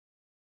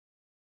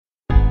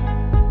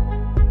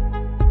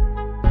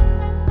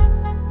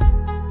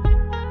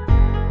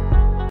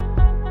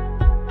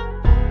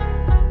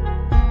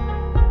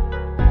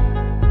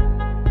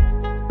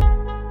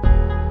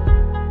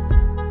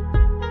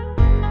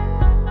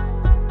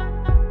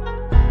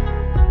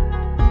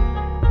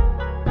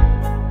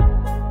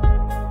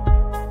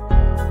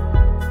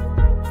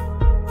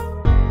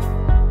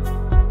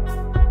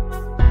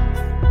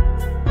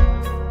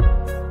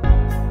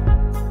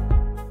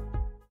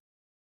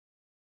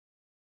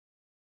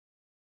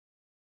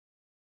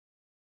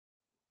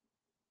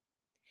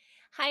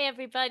Hi,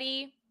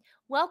 everybody.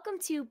 Welcome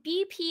to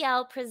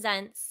BPL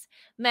Presents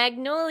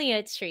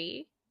Magnolia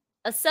Tree,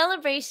 a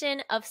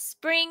celebration of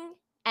spring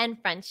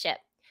and friendship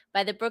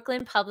by the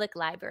Brooklyn Public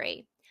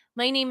Library.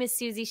 My name is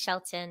Suzi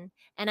Shelton,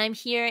 and I'm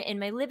here in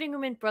my living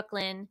room in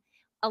Brooklyn,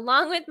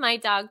 along with my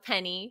dog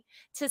Penny,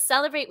 to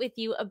celebrate with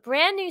you a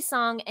brand new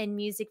song and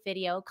music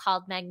video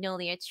called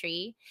Magnolia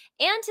Tree,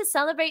 and to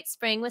celebrate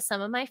spring with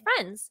some of my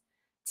friends.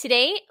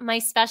 Today, my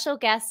special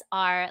guests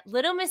are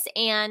Little Miss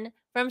Anne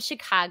from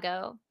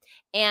Chicago,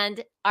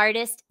 and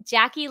artist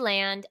Jackie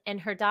Land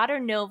and her daughter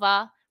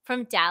Nova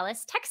from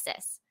Dallas,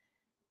 Texas.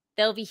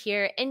 They'll be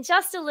here in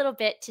just a little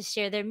bit to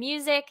share their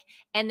music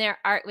and their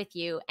art with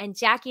you. And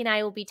Jackie and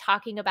I will be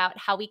talking about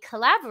how we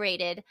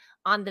collaborated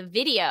on the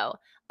video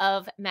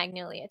of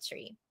Magnolia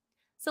Tree.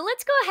 So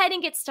let's go ahead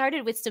and get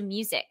started with some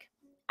music.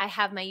 I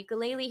have my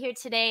ukulele here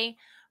today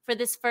for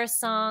this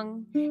first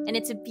song, and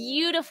it's a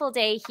beautiful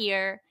day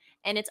here,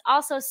 and it's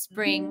also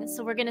spring.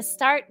 So we're going to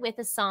start with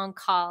a song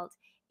called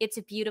It's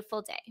a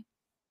Beautiful Day.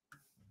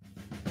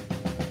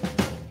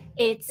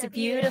 It's a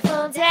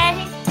beautiful day,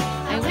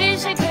 I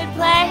wish I could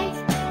play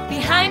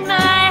behind my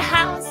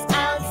house,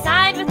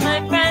 outside with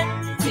my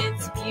friends.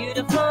 It's a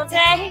beautiful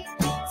day,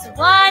 so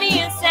what do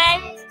you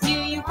say? Do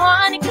you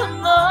want to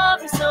come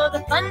over so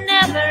the fun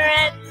never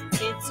ends?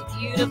 It's a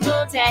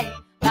beautiful day,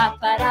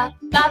 ba-ba-da,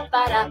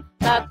 ba-ba-da,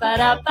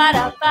 ba-ba-da,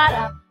 ba-da,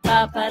 ba-da,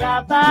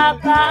 ba-ba-da,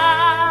 ba-ba.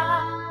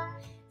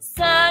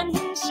 Sun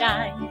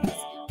shines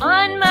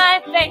on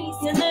my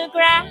face in the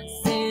grass,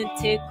 it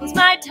tickles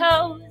my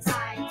toes.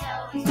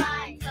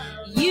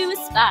 You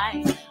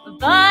spy a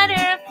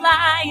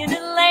butterfly and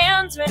it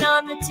lands right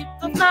on the tip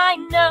of my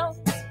nose.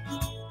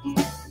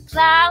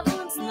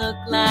 Clouds look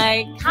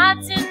like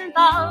cotton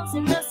balls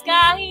in the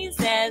skies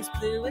as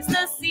blue as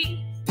the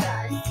sea.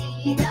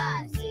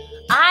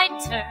 I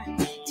turn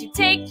to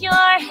take your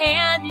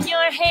hand and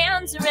your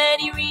hand's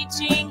already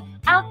reaching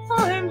out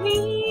for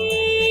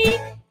me.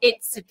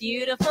 It's a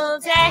beautiful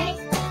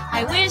day,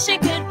 I wish I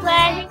could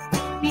play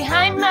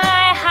behind my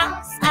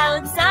house,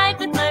 outside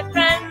with my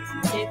friends.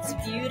 It's a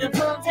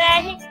beautiful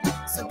day,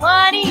 so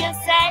what do you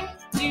say?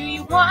 Do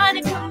you want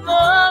to come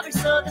over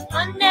so the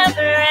fun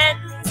never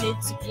ends?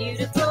 It's a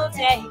beautiful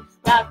day,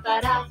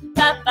 ba-ba-da,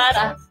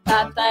 ba-ba-da,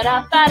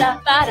 ba-ba-da, ba-da,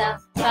 ba-da,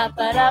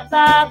 ba-ba-da,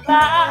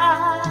 ba-ba.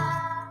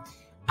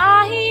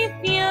 I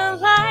feel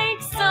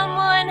like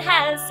someone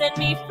has set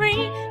me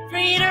free,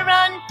 free to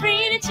run,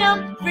 free to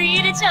jump,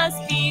 free to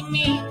just be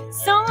me.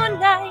 So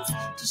nice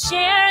to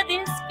share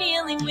this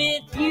feeling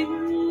with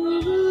you.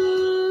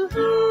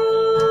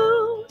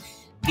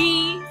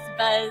 Bees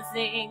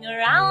buzzing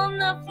around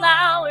the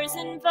flowers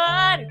and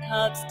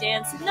buttercups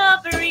dance in the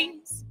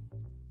breeze.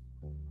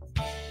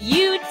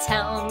 You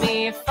tell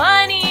me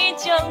funny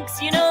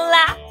jokes, you know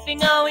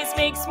laughing always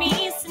makes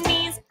me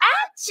sneeze.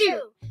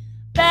 Achoo!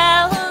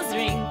 Bells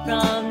ring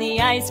from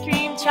the ice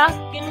cream truck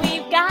and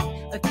we've got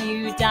a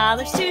few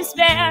dollars to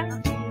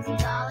spare.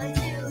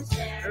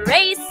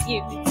 Race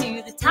you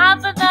to the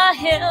top of the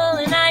hill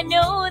and I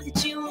know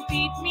that you will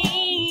beat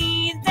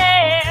me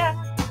there.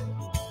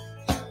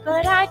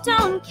 But I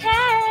don't care.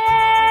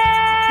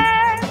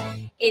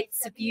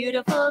 It's a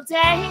beautiful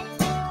day,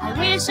 I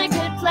wish I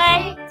could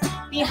play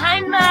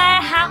behind my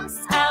house,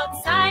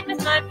 outside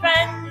with my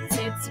friends.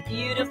 It's a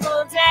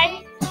beautiful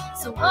day,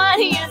 so what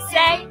do you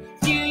say?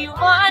 Do you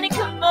want to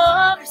come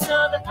over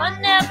so the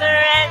fun never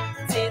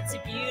ends? It's a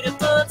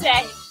beautiful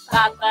day,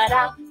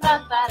 ba-ba-da,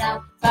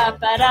 ba-ba-da,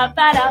 ba-ba-da,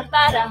 ba-da,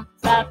 ba-da,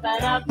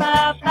 ba-ba-da,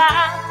 ba-ba.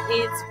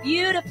 It's a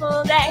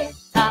beautiful day,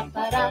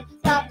 ba-ba-da,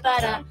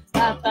 ba-ba-da,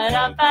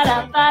 ba-ba-da,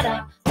 ba-da,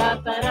 ba-da,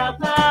 ba-ba-da,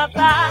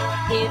 ba-ba.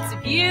 It's a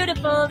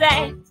beautiful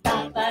day,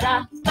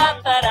 ba-ba-da,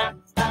 ba-ba-da,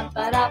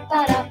 ba-ba-da,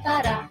 ba-da,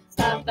 ba-da,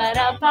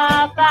 ba-ba-da,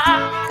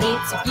 ba-ba.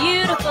 It's a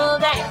beautiful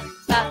day,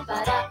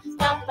 ba-ba-da,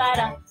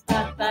 ba-ba-da,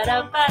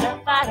 ba-ba-da, ba-da,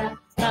 ba-da,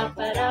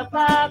 ba-ba-da,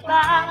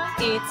 ba-ba.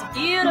 It's a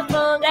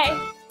beautiful day.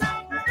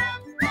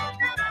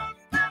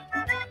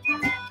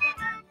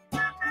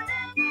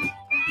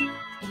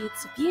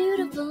 It's a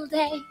beautiful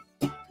day.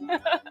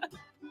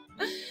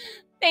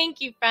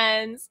 Thank you,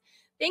 friends.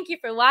 Thank you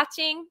for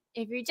watching.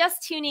 If you're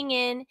just tuning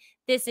in,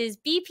 this is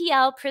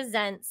BPL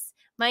Presents.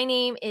 My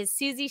name is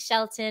Suzi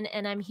Shelton,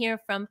 and I'm here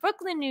from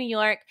Brooklyn, New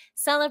York,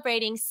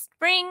 celebrating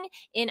spring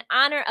in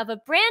honor of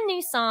a brand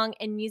new song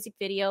and music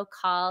video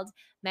called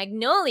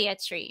Magnolia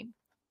Tree.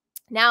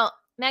 Now,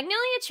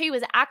 Magnolia Tree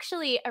was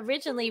actually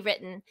originally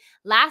written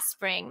last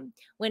spring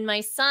when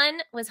my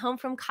son was home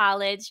from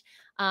college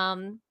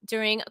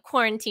during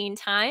quarantine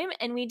time,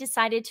 and we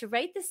decided to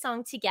write this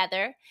song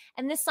together.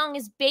 And this song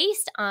is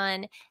based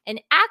on an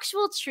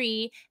actual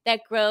tree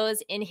that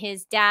grows in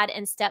his dad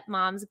and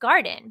stepmom's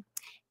garden.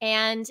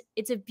 And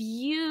it's a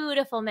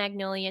beautiful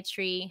magnolia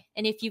tree.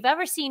 And if you've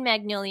ever seen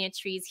magnolia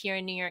trees here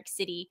in New York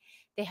City,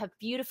 they have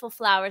beautiful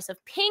flowers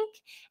of pink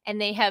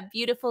and they have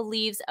beautiful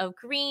leaves of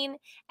green.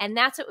 And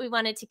that's what we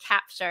wanted to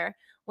capture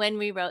when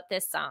we wrote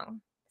this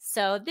song.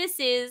 So this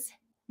is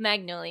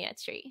Magnolia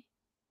Tree.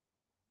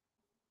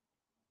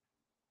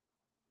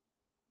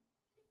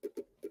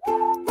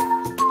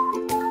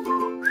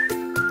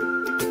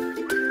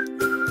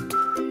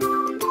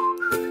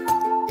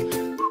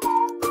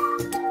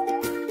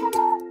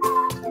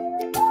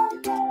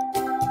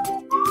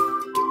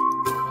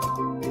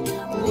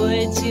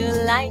 would you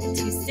like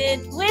to sit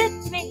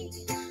with me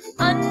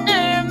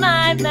under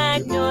my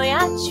magnolia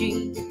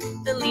tree?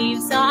 The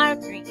leaves are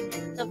green,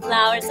 the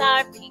flowers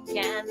are pink,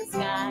 and the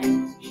sky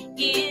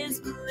is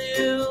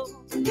blue.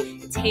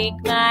 Take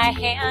my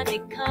hand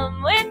and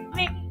come with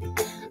me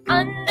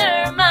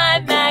under my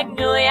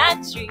magnolia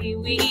tree.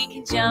 We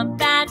can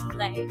jump and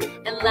play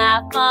and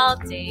laugh all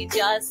day,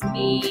 just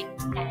me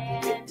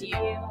and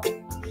you.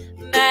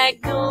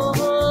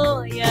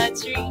 Magnolia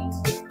tree,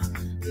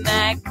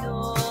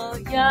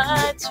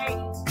 magnolia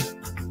tree.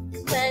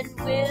 When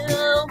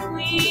will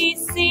we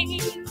see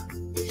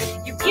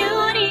your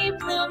beauty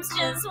blooms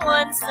just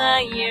once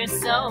a year?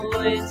 So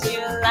would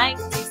you like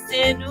to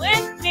sit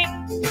with me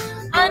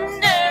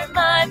under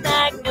my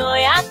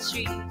magnolia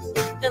tree?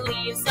 The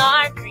leaves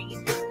are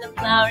green, the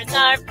flowers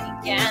are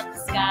pink, and the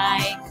sky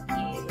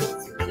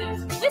is blue.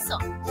 Whistle.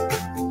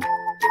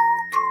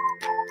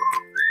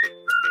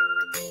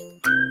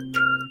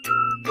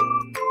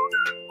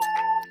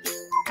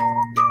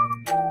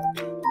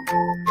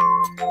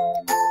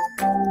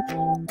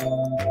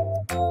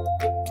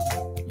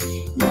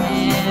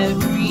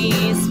 Every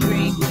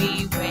spring we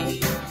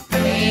wait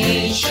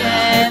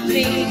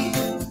patiently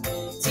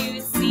to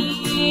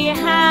see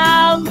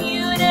how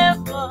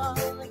beautiful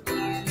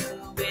you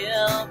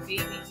will be.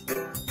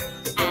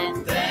 And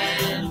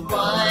then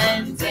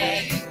one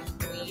day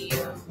we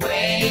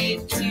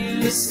wait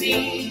to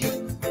see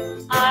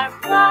our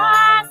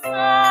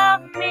blossoming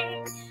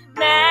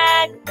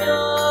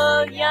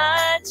magnolia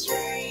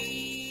tree.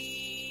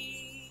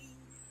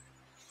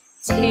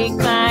 Take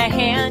my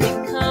hand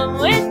and come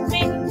with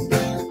me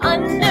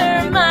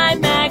under my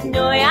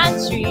magnolia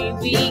tree.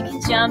 We can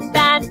jump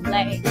and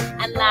play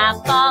and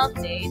laugh all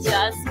day,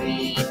 just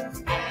me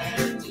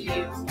and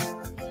you.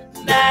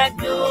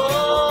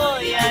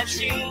 Magnolia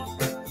tree,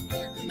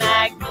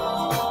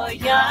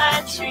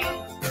 magnolia tree.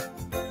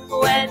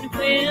 When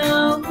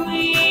will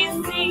we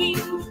see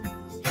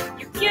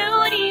your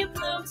beauty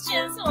blooms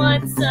just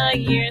once a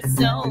year?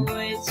 So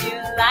would you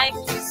like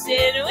to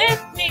sit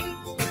with me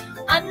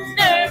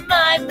under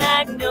my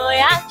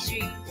magnolia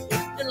tree?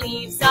 The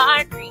leaves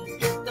are green,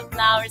 the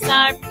flowers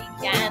are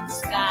pink, and the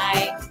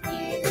sky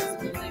is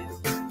blue.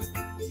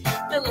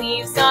 The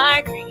leaves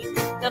are green,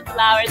 the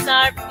flowers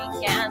are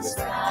pink, and the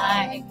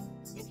sky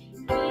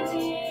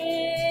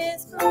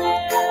is blue.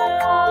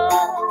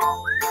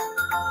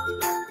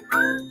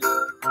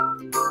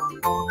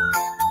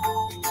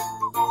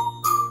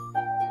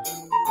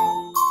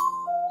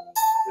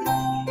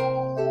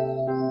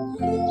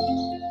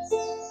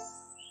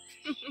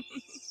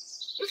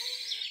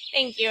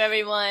 Thank you,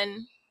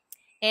 everyone.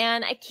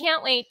 And I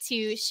can't wait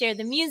to share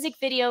the music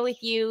video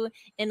with you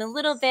in a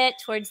little bit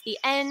towards the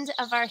end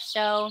of our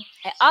show.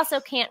 I also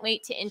can't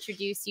wait to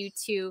introduce you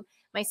to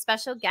my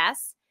special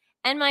guests.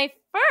 And my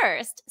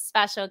first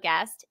special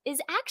guest is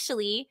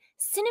actually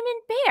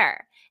Cinnamon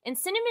Bear. And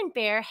Cinnamon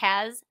Bear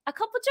has a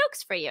couple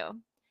jokes for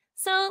you.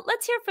 So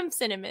let's hear from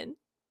Cinnamon.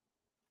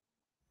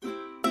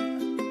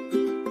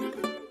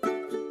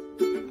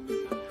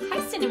 Hi,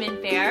 Cinnamon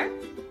Bear.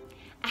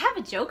 I have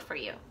a joke for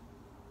you.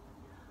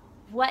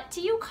 What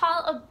do you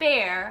call a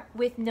bear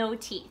with no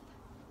teeth?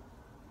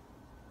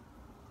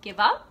 Give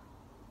up?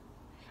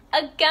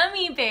 A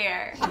gummy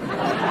bear.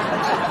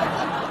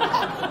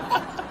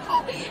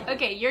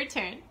 Okay, your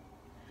turn.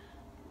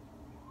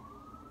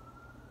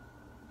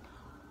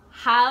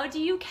 How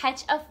do you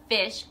catch a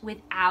fish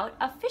without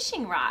a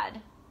fishing rod?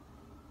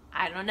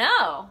 I don't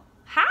know.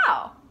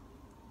 How?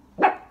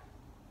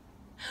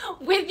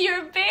 With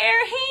your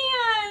bare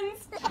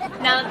hands.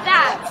 Now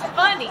that's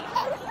funny.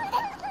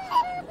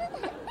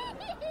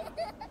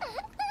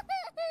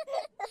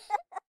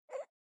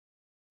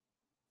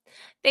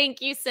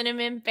 Thank you,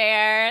 Cinnamon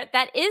Bear.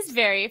 That is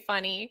very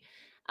funny.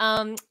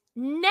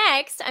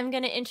 Next, I'm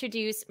going to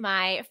introduce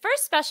my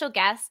first special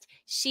guest.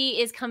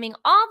 She is coming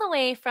all the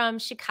way from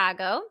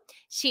Chicago.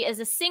 She is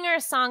a singer,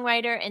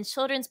 songwriter, and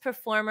children's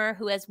performer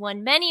who has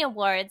won many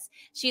awards.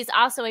 She is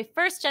also a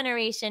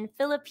first-generation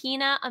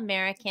Filipina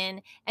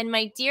American and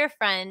my dear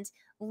friend,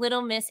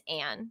 Little Miss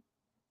Anne.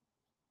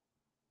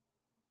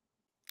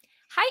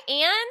 Hi,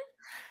 Anne.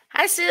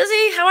 Hi,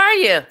 Susie. How are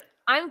you?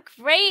 I'm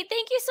great.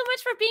 Thank you so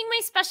much for being my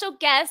special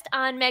guest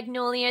on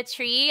Magnolia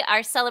Tree,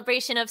 our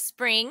celebration of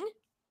spring.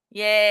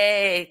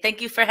 Yay.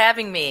 Thank you for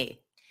having me.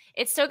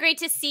 It's so great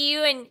to see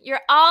you, and you're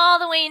all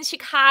the way in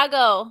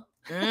Chicago.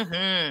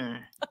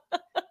 Mm-hmm.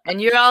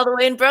 And you're all the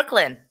way in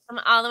Brooklyn. I'm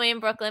all the way in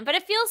Brooklyn, but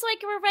it feels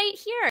like we're right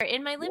here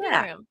in my living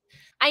room.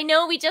 I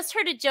know we just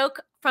heard a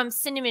joke from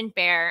Cinnamon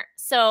Bear,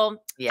 so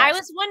yes. I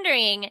was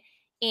wondering,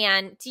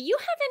 Anne, do you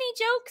have any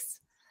jokes?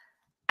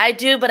 I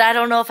do, but I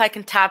don't know if I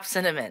can top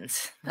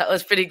Cinnamon's. That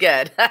was pretty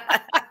good.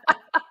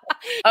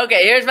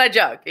 Okay, here's my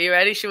joke. Are you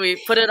ready? Should we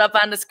put it up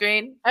on the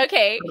screen?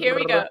 Okay, here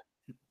we go.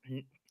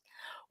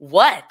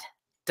 What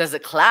does a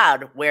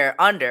cloud wear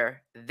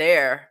under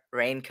their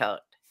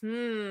raincoat?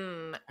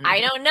 I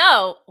don't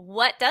know.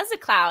 What does a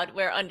cloud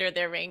wear under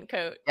their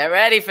raincoat? Get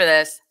ready for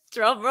this.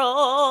 Drum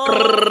roll.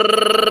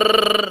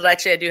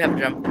 Actually, I do have a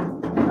drum.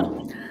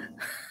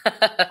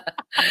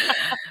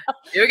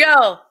 Here we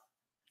go.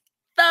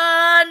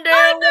 Thunderwing!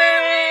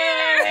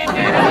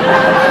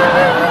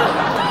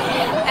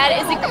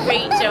 That is a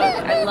great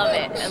joke. I love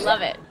it. I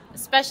love it.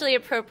 Especially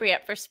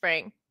appropriate for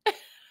spring.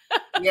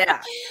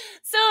 Yeah.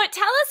 So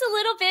tell us a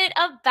little bit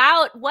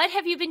about what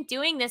have you been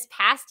doing this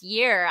past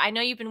year? I know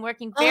you've been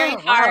working very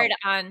hard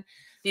on.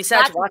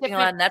 Besides watching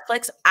on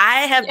Netflix,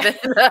 I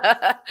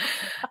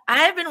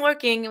have been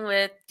working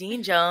with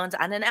Dean Jones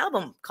on an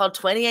album called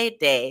 28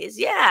 Days.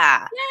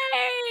 Yeah.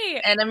 Yay!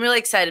 And I'm really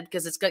excited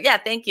because it's good. Yeah,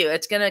 thank you.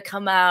 It's going to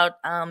come out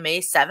May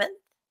 7th.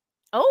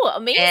 Oh,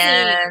 amazing.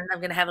 And I'm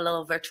going to have a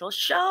little virtual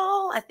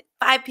show at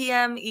 5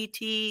 p.m. ET.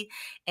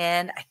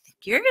 And I think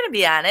you're going to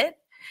be on it.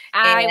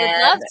 I would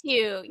love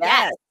to.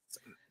 Yes.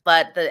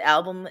 But the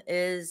album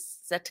is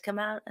set to come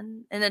out,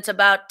 and it's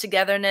about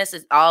togetherness.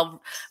 It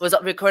was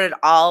recorded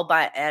all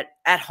at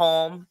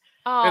home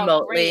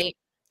remotely. Great.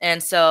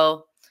 And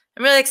so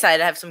I'm really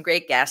excited. I have some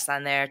great guests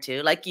on there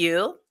too, like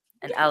you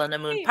and Eleanor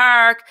Moon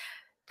Park,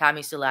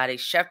 Tommy Sulati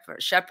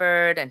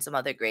Shepherd, and some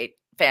other great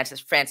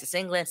Francis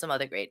England, some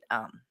other great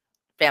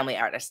family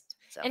artists.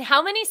 So. And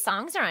how many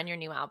songs are on your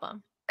new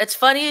album? It's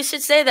funny you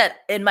should say that.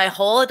 In my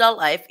whole adult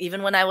life,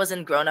 even when I was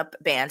in grown-up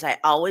bands, I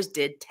always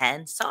did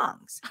 10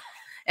 songs.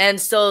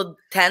 And so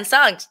 10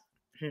 songs.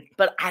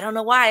 But I don't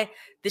know why.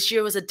 This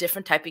year was a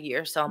different type of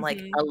year. So I'm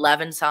like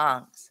 11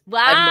 songs.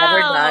 Wow. I've never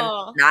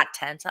done not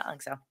 10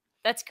 songs. So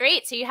that's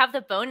great. So you have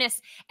the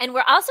bonus. And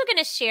we're also going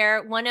to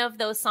share one of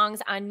those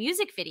songs on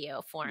music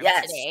video form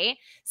today.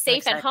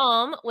 Safe at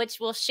Home, which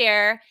we'll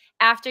share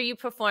after you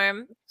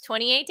perform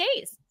 28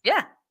 Days.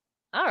 Yeah.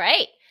 All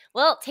right.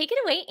 Well, take it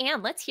away,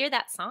 Anne. Let's hear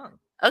that song.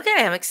 Okay,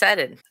 I'm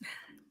excited.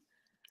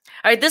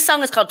 All right, this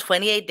song is called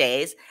 28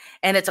 Days,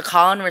 and it's a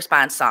call and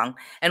response song.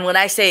 And when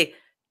I say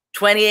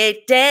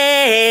 28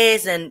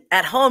 days, and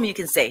at home you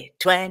can say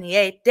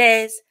 28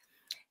 days.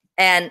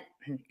 And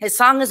his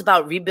song is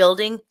about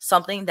rebuilding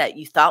something that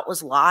you thought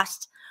was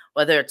lost,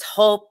 whether it's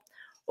hope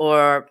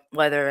or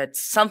whether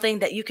it's something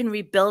that you can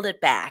rebuild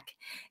it back.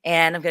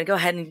 And I'm going to go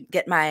ahead and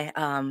get my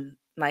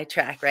my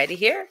track ready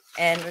here,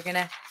 and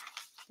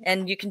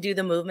you can do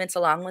the movements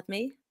along with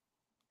me.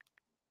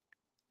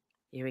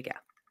 Here we go.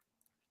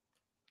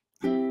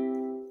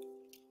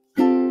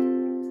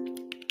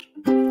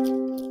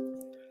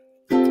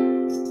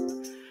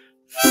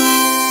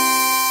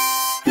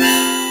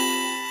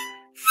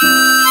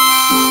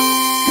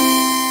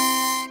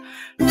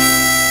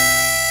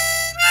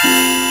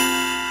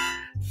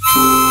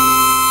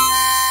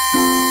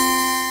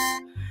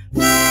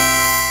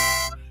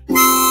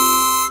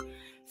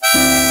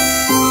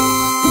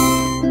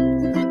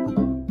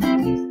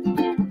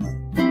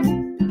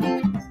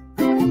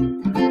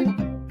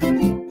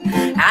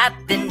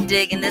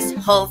 Digging this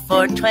hole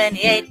for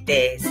 28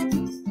 days.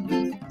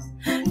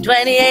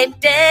 28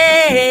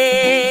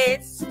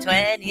 days.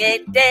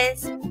 28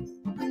 days.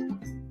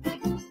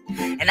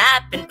 And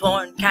I've been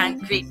pouring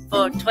concrete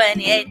for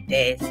 28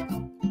 days.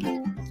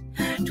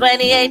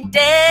 28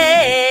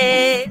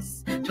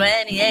 days.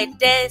 28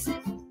 days.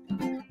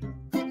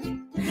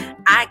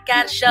 I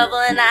got a shovel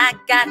and I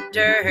got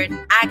dirt.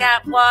 I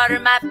got water,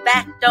 my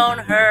back don't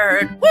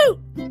hurt. Woo!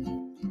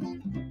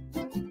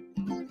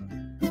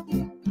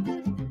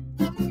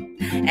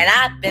 And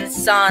I've been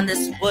sawing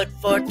this wood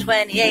for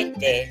 28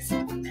 days.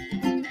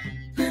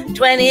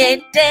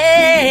 28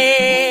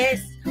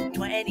 days.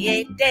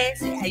 28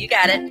 days. Yeah, you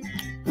got it.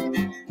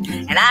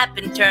 And I've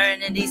been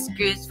turning these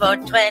screws for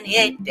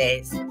 28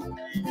 days.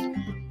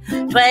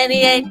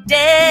 28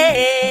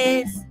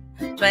 days.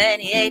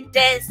 28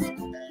 days.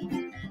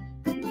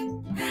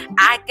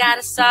 I got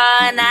a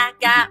saw and I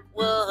got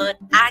wood.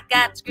 I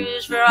got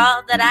screws for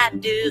all that I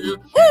do.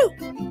 Woo!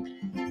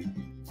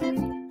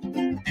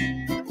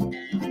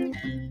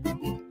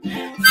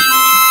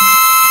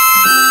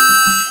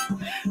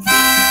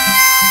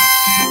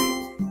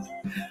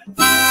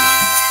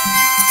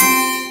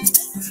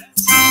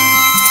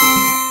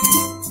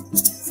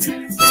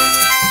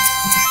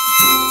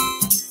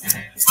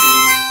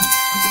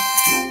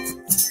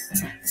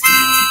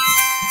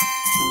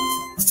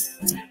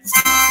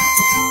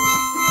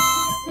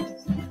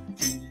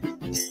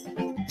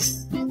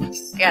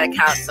 I gotta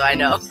count so I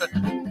know.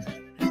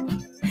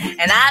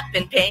 And I've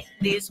been painting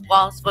these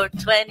walls for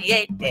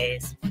 28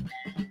 days.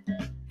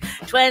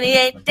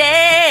 28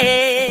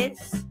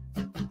 days.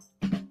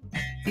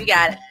 You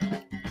got it.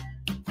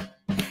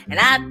 And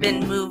I've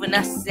been moving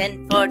us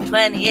in for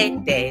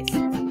 28 days.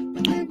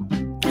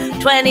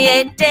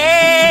 28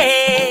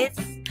 days.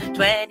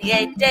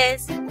 28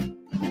 days.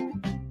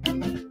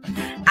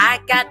 I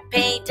got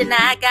paint and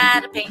I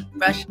got a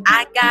paintbrush.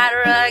 I got a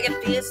rug,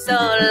 it feels so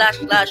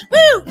lush, lush.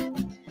 Woo!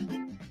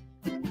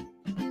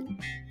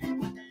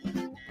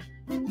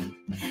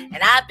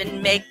 And I've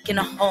been making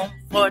a home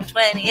for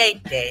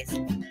 28 days.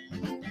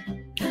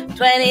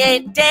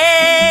 28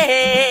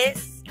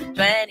 days.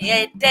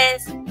 28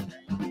 days.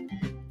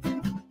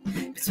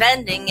 Been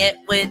spending it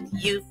with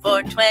you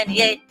for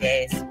 28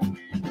 days.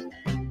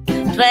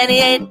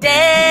 28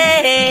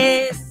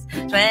 days.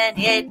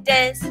 28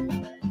 days.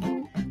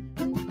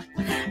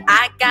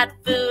 I got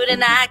food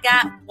and I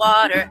got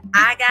water.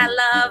 I got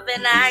love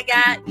and I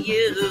got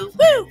you.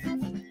 Woo!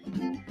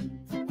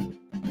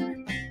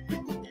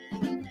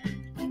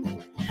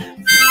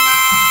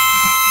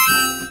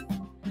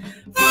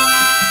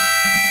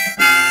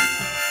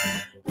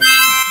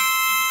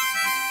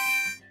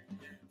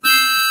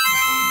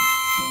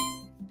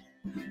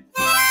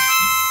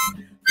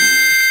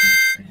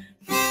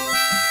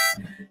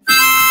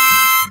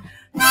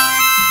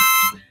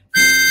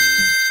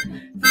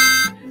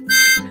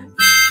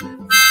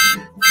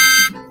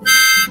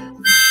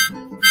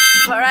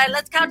 All right,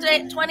 let's count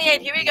to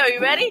 28. Here we go.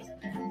 You ready?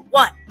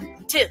 1,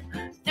 2,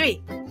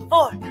 3,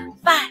 4,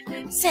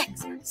 5,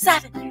 6,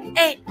 7,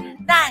 8,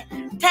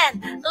 9,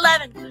 10,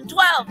 11,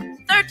 12,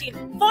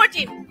 13,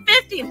 14,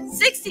 15,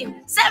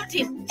 16,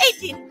 17,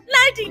 18,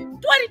 19,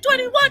 20,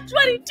 21,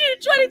 22,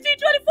 23,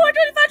 24,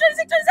 25,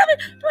 26,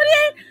 27,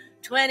 28.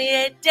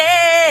 28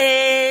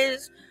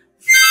 days.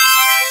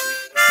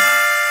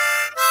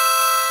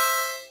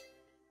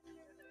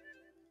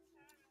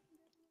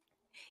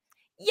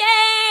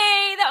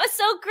 Yay! That was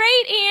so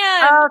great,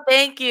 Anne. Oh,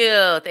 thank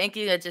you. Thank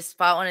you. I just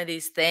bought one of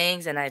these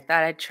things and I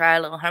thought I'd try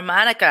a little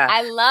harmonica.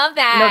 I love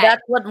that. You know,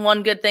 that's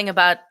one good thing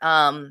about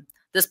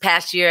this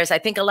past year is I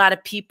think a lot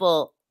of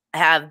people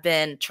have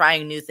been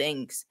trying new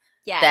things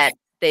that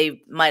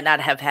they might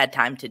not have had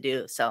time to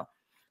do. So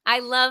I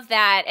love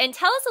that. And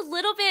tell us a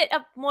little bit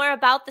more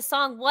about the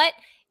song. What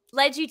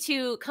led you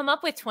to come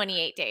up with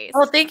 28 Days?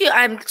 Oh, thank you.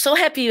 I'm so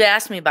happy you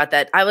asked me about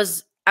that. I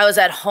was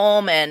at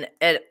home and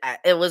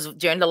it was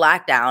during the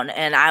lockdown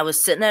and I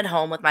was sitting at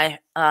home with my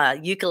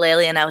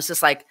ukulele and I was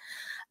just like,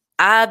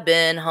 I've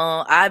been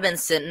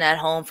sitting at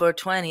home for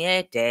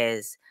 28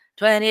 days.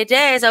 28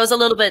 days. I was a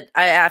little bit,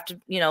 I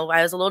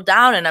was a little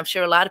down and I'm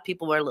sure a lot of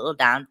people were a little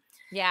down.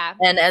 Yeah.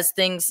 And as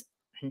things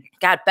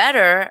got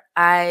better,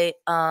 I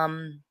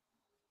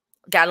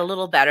got a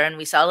little better and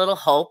we saw a little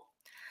hope.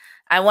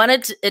 I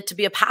wanted it to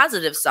be a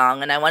positive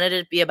song and I wanted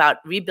it to be about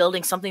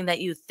rebuilding something that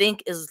you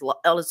think is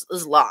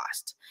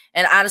lost.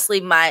 And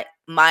honestly, I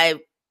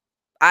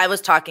was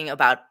talking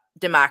about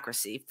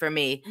democracy for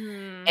me.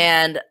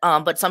 And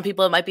but some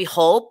people it might be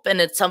hope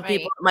and some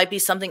people it might be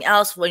something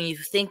else when you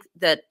think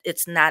that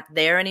it's not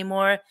there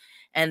anymore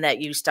and that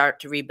you start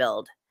to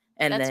rebuild.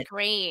 And that's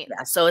great.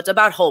 Yeah, so it's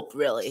about hope,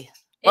 really.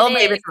 Well,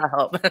 maybe it's not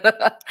hope.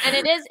 And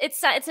it is.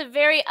 It's a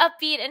very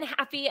upbeat and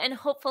happy and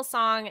hopeful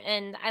song,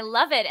 and I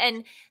love it.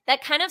 And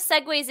that kind of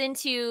segues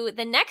into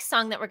the next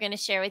song that we're going to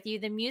share with you,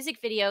 the music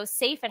video,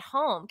 Safe at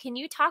Home. Can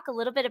you talk a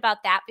little bit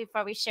about that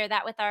before we share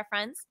that with our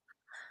friends?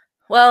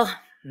 Well,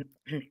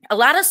 a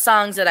lot of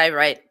songs that I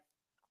write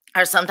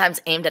are sometimes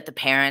aimed at the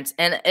parents,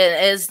 and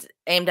it is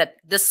aimed at,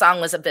 this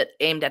song was a bit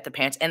aimed at the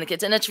parents and the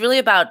kids, and it's really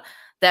about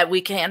that we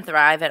can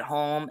thrive at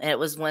home. And it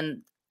was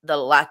when the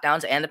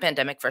lockdowns and the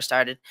pandemic first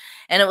started.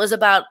 And it was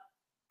about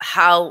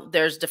how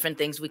there's different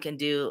things we can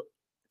do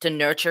to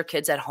nurture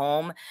kids at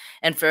home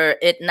and for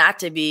it not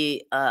to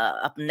be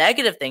a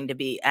negative thing to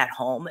be at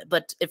home,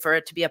 but for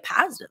it to be a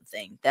positive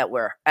thing that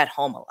we're at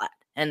home a lot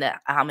and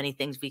that how many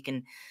things we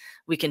can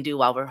do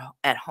while we're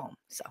at home.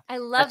 So I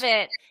love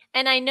it.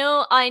 And I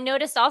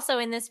noticed also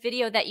in this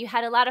video that you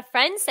had a lot of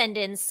friends send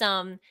in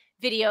some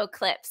video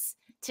clips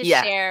to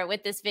share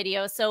with this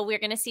video. So we're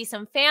going to see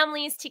some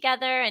families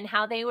together and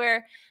how they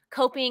were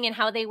coping and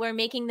how they were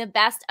making the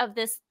best of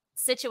this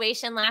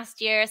situation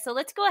last year. So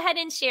let's go ahead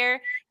and share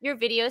your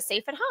video,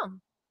 Safe at Home.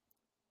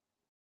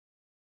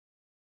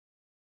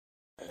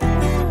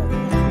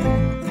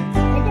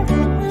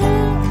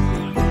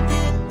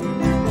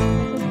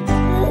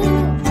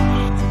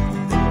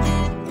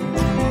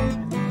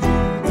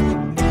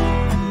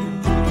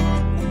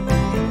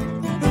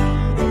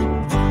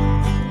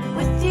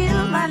 With you,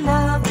 my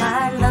love,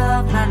 my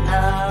love, my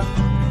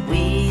love,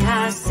 we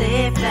are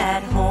safe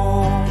at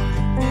home.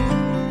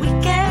 We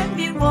can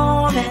be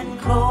warm and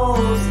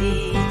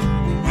cozy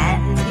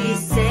and be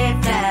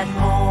safe at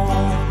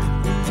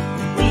home.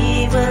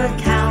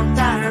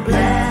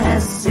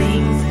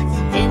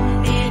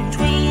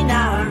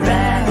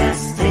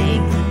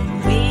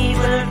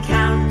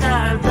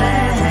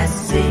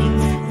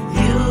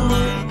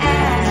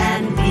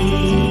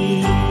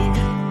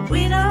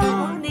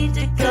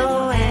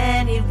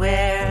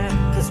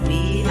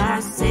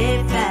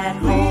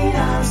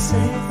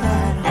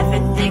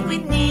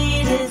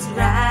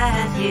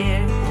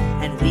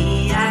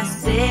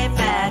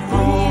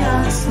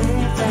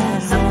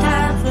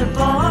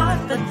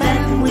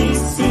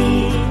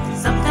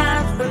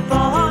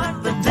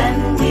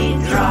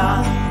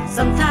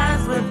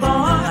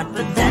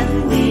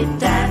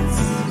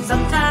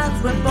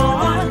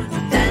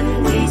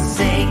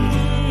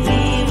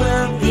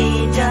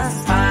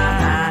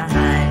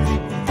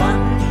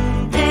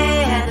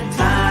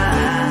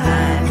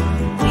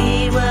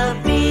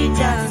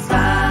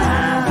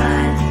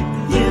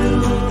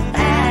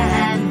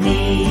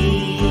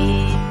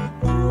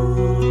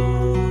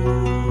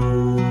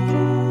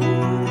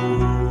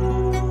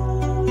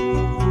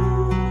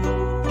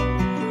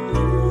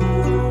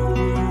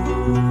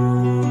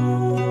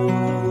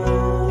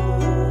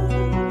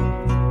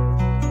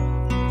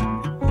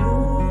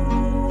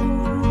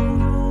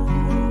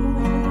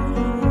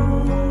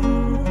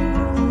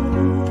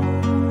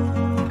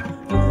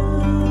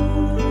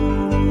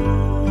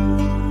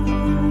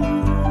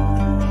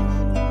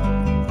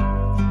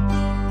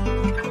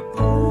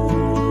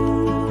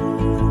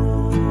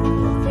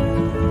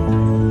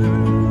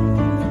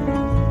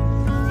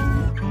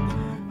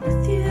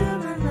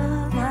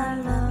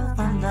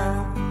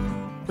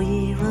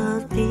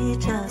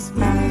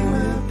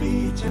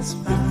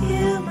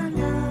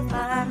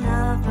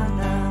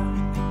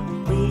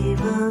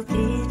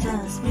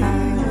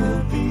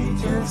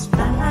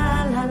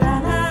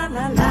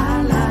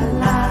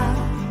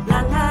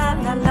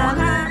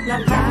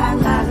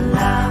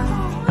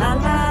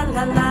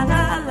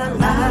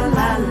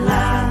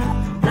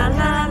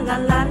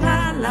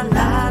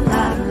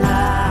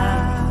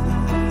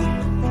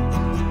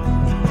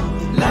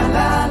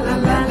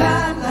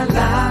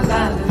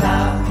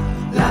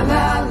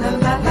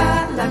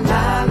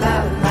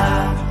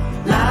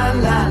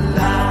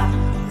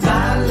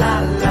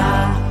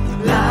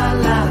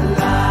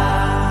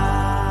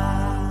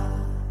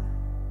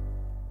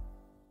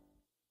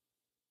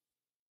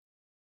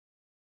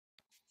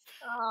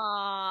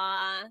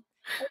 Aw,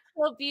 that's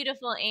so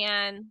beautiful,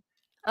 Anne.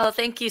 Oh,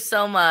 thank you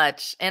so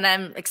much. And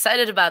I'm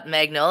excited about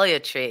Magnolia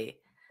Tree.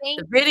 The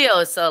Thank video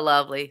is so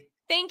lovely.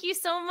 Thank you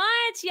so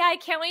much. Yeah, I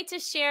can't wait to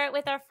share it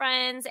with our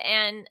friends.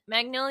 And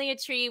Magnolia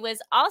Tree was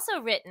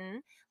also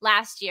written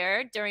last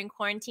year during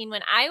quarantine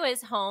when I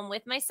was home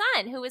with my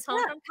son, who was home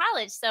Yeah. from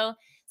college. So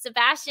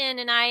Sebastian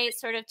and I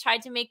sort of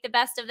tried to make the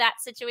best of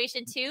that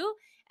situation too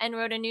and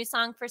wrote a new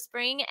song for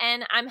spring.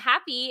 And I'm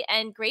happy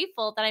and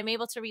grateful that I'm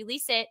able to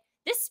release it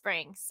this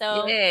spring.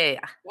 So Yay.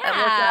 That worked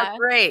out yeah.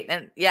 great.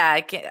 And yeah,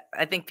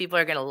 I think people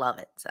are gonna love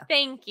it. So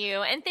Thank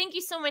you. And thank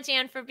you so much,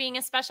 Anne, for being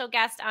a special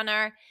guest on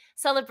our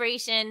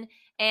celebration.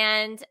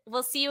 And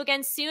we'll see you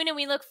again soon. And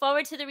we look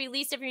forward to the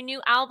release of your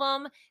new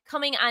album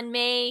coming on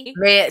May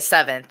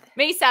 7th.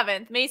 May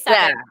 7th. May 7th.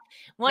 Yeah. Right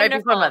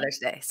Wonderful. before Mother's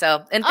Day.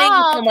 So, and thank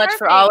you so much for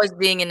perfect. always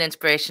being an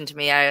inspiration to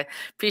me. I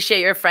appreciate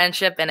your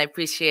friendship and I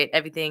appreciate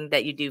everything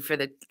that you do for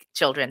the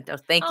children. So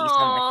thank you so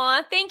much.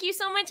 Aw, thank you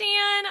so much,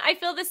 Anne. I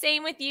feel the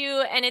same with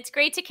you, and it's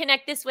great to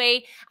connect this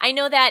way. I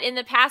know that in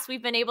the past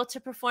we've been able to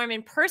perform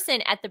in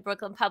person at the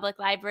Brooklyn Public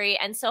Library,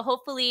 and so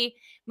hopefully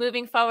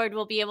moving forward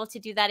we'll be able to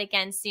do that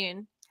again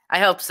soon. I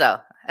hope so.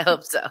 I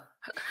hope so.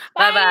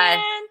 Bye,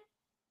 Bye-bye. Anne.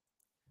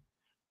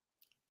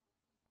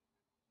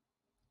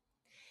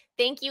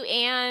 Thank you,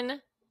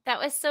 Anne. That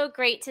was so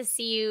great to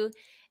see you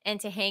and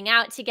to hang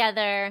out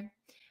together.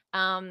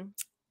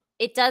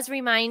 It does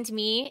remind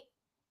me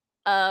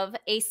of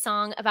a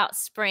song about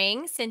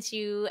spring, since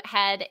you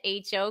had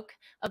a joke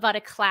about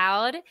a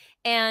cloud.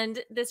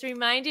 And this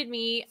reminded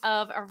me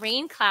of a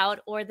rain cloud,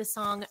 or the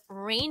song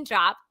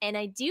Raindrop. And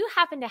I do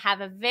happen to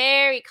have a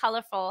very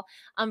colorful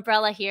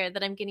umbrella here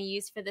that I'm going to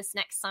use for this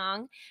next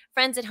song.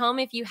 Friends at home,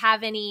 if you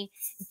have any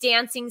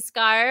dancing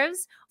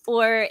scarves,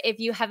 or if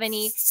you have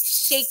any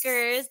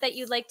shakers that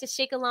you'd like to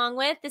shake along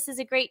with, this is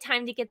a great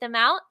time to get them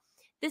out.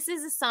 This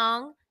is a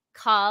song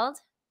called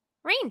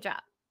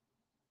Raindrop.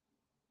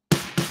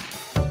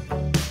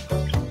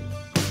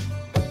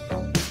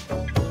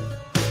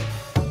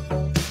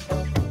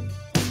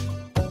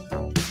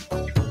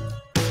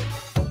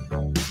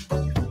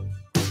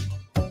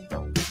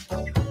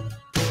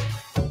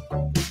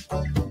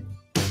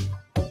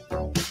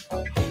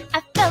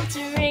 I felt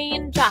a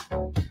raindrop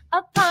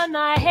upon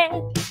my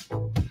head.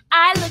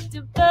 I looked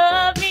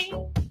above me,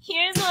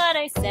 here's what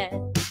I said.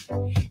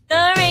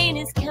 The rain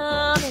is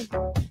coming,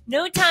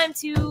 no time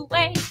to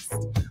waste.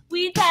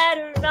 We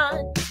better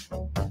run,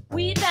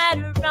 we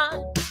better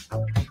run.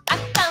 I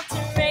felt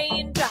a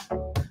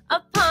raindrop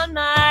upon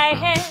my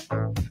head.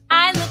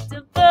 I looked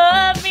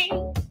above me,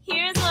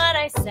 here's what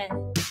I said.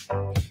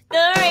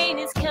 The rain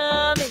is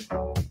coming,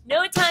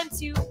 no time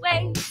to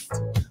waste.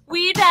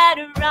 We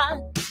better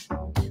run,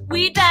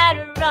 we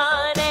better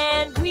run.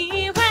 And we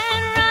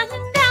went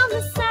running down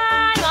the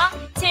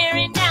sidewalk,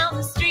 tearing down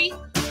the street,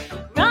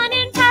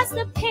 running past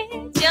the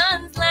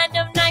pigeons lined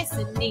up nice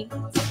and neat,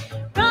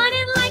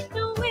 running like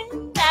the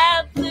wind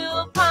that blew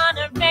upon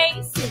our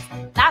faces,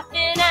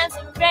 laughing as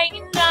the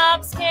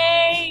raindrops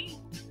came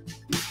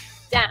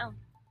down.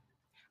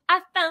 I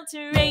felt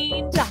a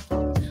raindrop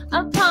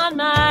upon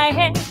my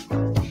head.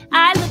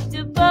 I looked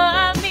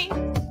above me,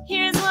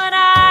 here's what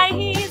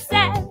I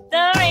said.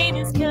 The rain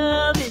is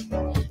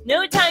coming,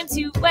 no time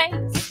to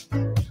waste.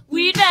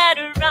 We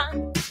better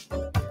run,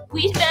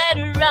 we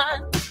better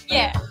run,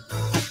 yeah.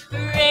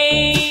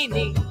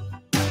 Raining,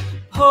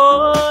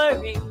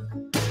 pouring,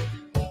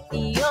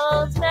 the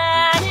old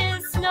man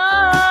is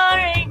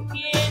snoring.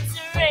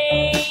 It's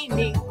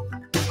raining,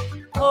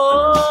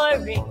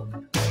 pouring,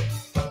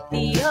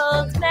 the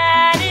old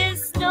man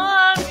is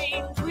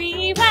snoring.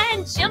 We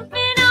went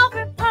jumping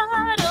over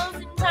puddles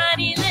and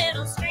tiny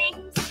little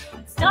streams.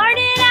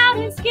 Started out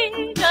as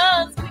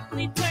giggles,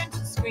 quickly turned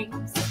to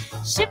screams.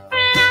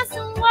 Shivering as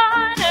the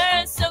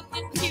water soaked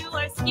into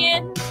our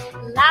skin,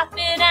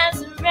 laughing as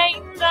the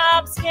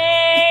raindrops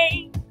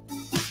came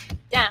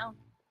down.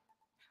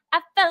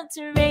 I felt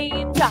a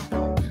raindrop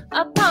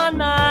upon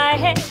my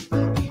head.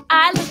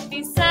 I looked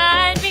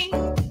beside me,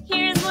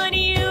 here's what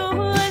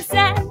you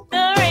said.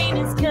 The rain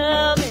is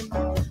coming,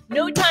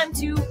 no time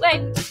to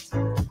waste.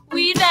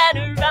 We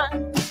better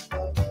run,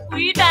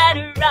 we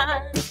better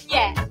run,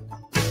 yeah.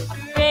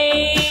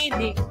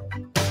 Raining,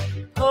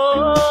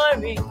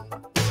 pouring,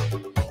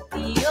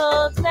 the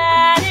old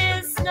man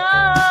is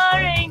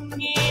snoring.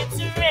 It's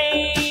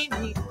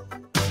raining,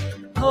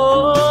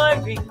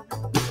 pouring,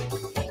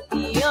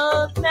 the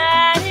old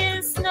man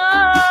is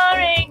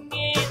snoring.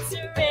 It's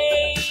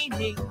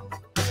raining,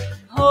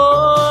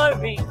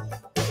 pouring,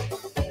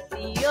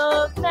 the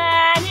old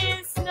man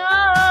is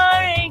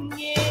snoring.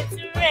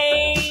 It's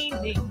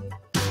raining,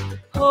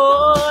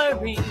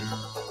 pouring.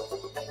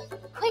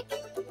 Quick,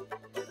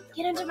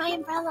 get under my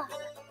umbrella.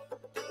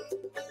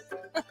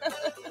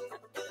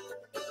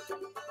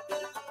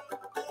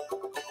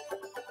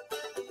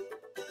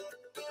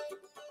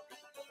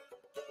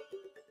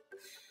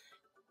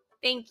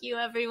 Thank you,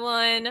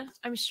 everyone.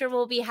 I'm sure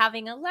we'll be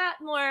having a lot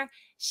more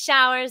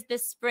showers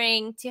this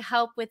spring to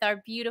help with our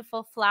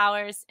beautiful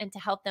flowers and to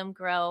help them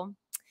grow.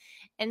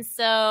 And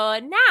so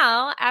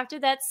now, after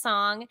that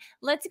song,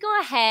 let's go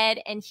ahead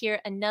and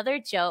hear another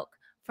joke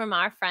from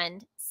our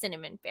friend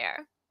Cinnamon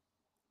Bear.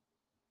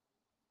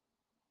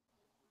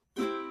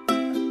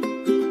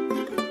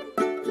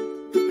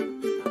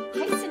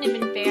 Hi,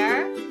 Cinnamon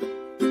Bear.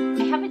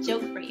 I have a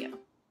joke for you.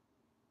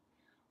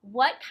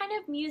 What kind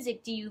of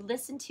music do you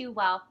listen to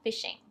while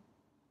fishing?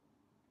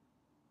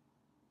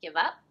 Give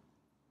up?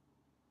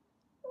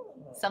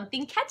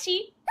 Something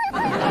catchy.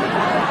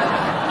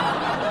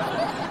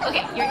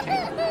 Okay, your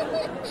turn.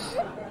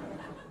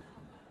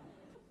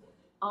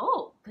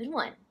 Oh, good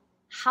one.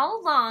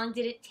 How long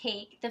did it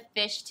take the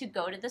fish to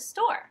go to the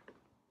store?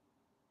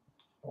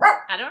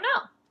 I don't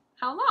know.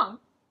 How long?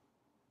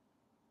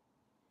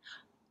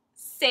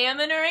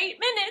 7 or 8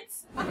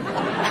 minutes.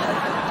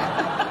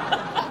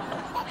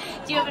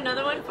 Do you have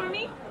another one for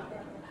me?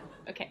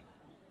 Okay.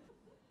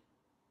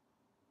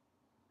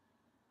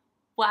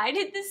 Why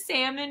did the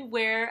salmon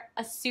wear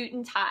a suit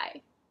and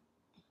tie?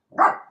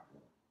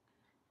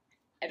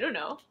 I don't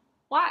know.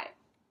 Why?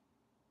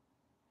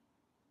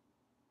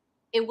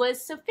 It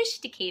was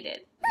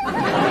sophisticated.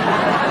 Now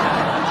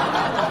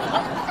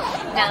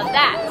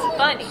that's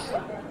funny.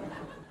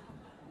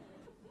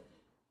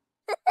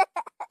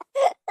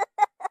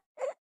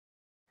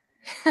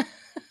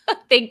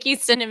 Thank you,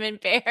 Cinnamon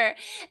Bear.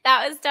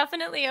 That was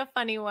definitely a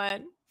funny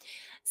one.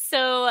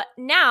 So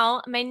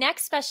now my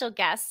next special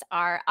guests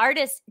are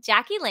artist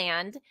Jackie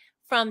Land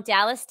from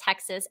Dallas,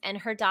 Texas, and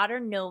her daughter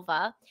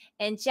Nova.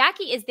 And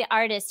Jackie is the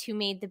artist who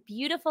made the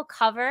beautiful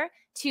cover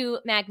to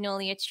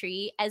Magnolia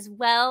Tree, as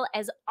well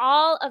as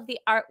all of the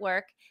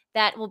artwork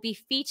that will be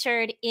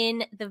featured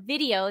in the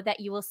video that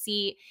you will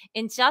see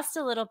in just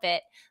a little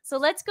bit. So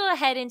let's go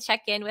ahead and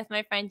check in with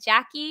my friend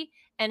Jackie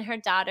and her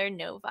daughter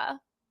Nova.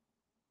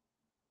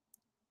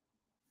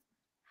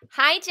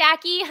 Hi,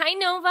 Jackie. Hi,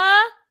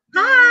 Nova.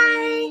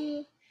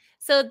 Hi.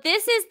 So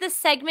this is the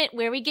segment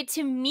where we get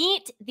to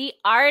meet the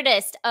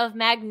artist of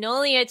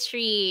Magnolia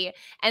Tree.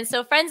 And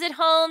so friends at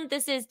home,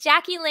 this is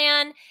Jackie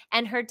Land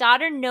and her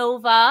daughter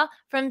Nova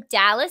from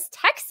Dallas,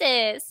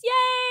 Texas.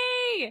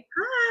 Yay!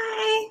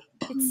 Hi.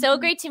 It's so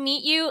great to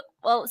meet you.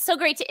 Well, so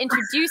great to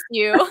introduce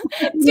you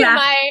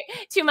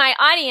to my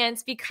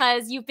audience,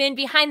 because you've been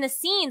behind the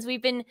scenes.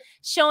 We've been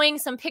showing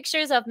some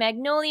pictures of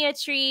Magnolia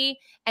Tree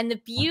and the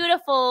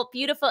beautiful,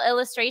 beautiful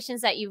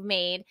illustrations that you've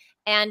made.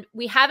 And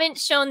we haven't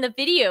shown the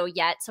video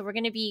yet, so we're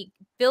going to be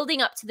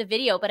building up to the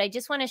video. But I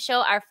just want to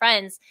show our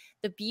friends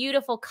the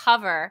beautiful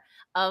cover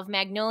of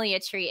Magnolia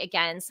Tree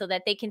again, so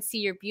that they can see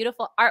your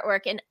beautiful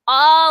artwork and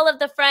all of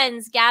the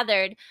friends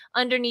gathered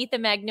underneath the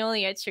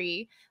Magnolia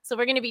Tree. So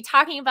we're going to be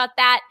talking about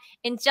that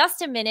in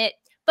just a minute.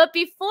 But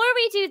before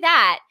we do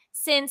that,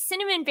 since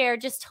Cinnamon Bear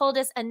just told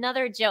us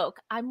another joke,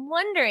 I'm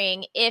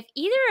wondering if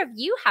either of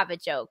you have a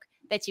joke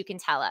that you can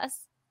tell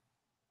us.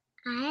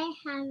 I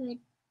have a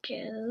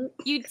joke.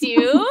 You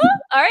do?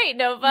 All right,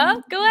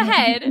 Nova, go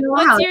ahead.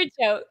 What's your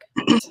joke?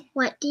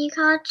 What do you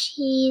call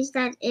cheese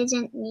that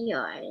isn't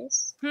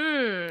yours?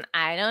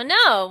 I don't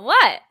know.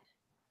 What?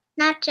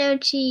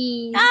 Nacho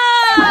cheese.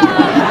 Oh,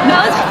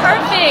 that was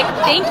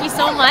perfect. Thank you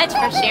so much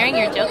for sharing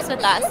your jokes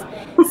with us.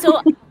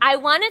 So I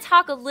want to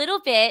talk a little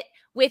bit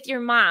with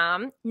your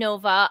mom,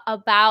 Nova,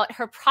 about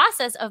her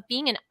process of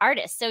being an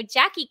artist. So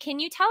Jackie, can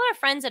you tell our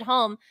friends at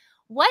home,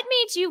 what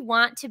made you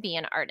want to be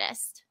an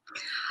artist?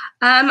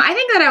 I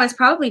think that I was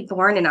probably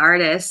born an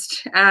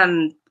artist.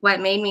 What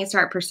made me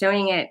start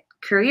pursuing it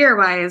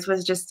career-wise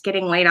was just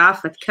getting laid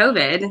off with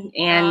COVID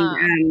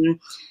and,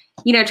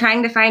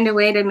 trying to find a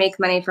way to make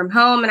money from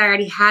home. And I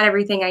already had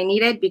everything I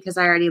needed because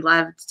I already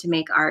loved to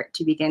make art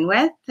to begin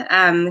with.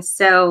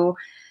 So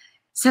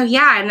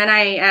yeah. And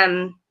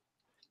then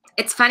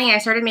it's funny, I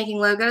started making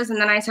logos,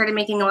 and then I started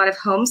making a lot of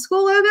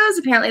homeschool logos.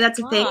 Apparently that's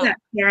a thing that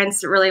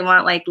parents really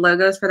want, like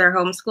logos for their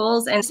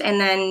homeschools.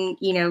 And then,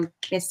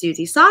 Miss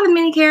Suzi saw the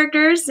mini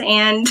characters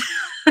and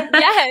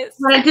yes,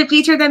 wanted to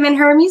feature them in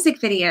her music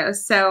videos.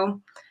 So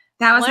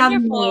that was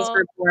wonderful. how the minis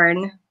were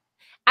born.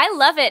 I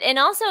love it. And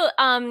also,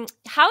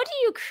 how do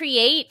you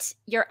create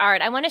your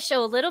art? I want to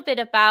show a little bit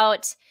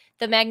about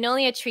the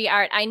Magnolia Tree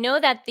art. I know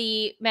that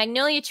the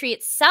Magnolia Tree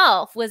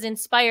itself was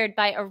inspired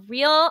by a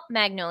real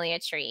Magnolia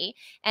tree.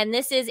 And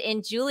this is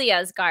in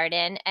Julia's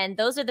garden. And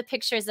those are the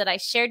pictures that I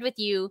shared with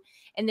you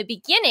in the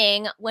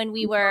beginning when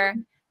we were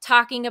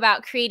talking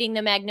about creating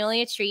the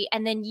Magnolia Tree.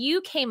 And then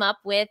you came up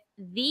with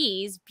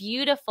these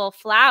beautiful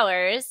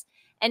flowers.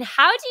 And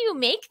how do you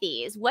make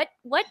these? What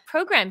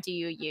program do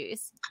you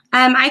use?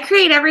 I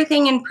create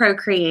everything in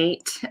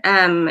Procreate.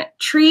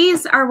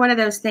 Trees are one of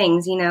those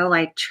things,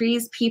 like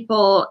trees,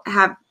 people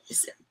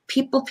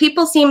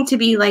seem to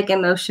be like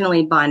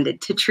emotionally bonded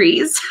to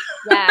trees.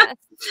 Yes.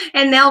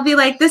 And they'll be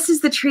like, this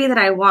is the tree that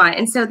I want.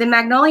 And so the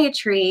Magnolia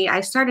Tree, I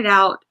started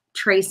out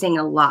tracing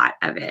a lot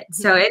of it.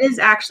 So it is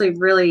actually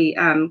really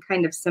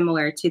kind of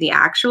similar to the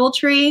actual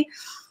tree.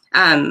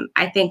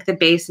 I think the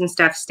base and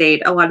stuff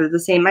stayed a lot of the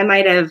same. I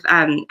might have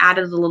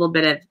added a little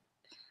bit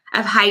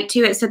of height to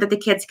it so that the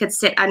kids could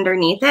sit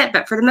underneath it.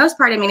 But for the most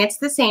part, it's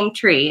the same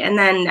tree. And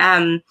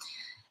then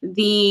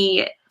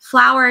the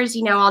flowers,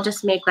 you know, I'll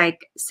just make like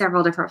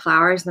several different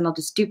flowers, and then I'll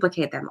just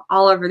duplicate them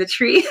all over the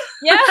tree.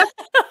 Yeah.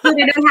 So I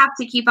don't have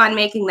to keep on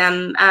making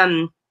them.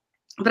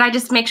 But I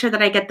just make sure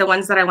that I get the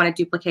ones that I want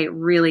to duplicate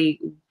really,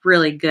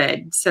 really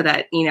good so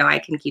that, you know, I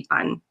can keep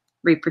on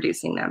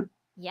reproducing them.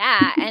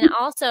 Yeah. And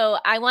also,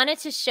 I wanted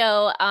to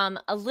show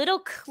a little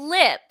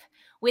clip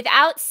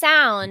without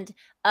sound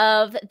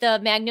of the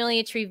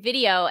Magnolia Tree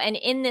video. And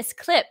in this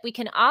clip, we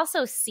can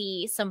also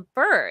see some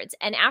birds.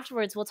 And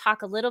afterwards, we'll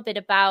talk a little bit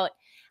about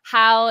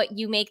how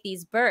you make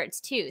these birds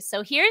too.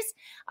 So here's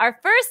our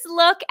first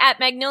look at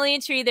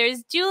Magnolia Tree.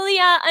 There's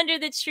Julia under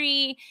the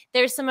tree.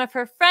 There's some of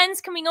her friends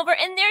coming over,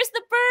 and there's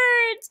the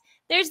bird.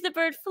 There's the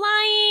bird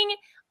flying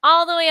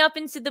all the way up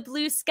into the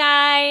blue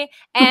sky.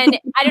 And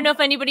I don't know if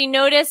anybody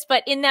noticed,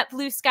 but in that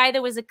blue sky,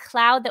 there was a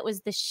cloud that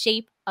was the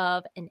shape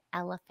of an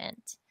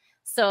elephant.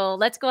 So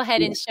let's go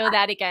ahead and show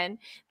that again.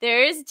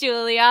 There's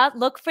Julia.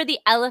 Look for the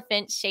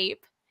elephant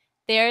shape.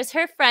 There's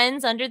her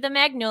friends under the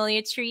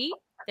Magnolia Tree.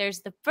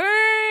 There's the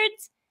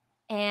birds,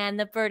 and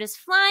the bird is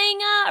flying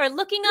up or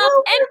looking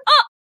up, and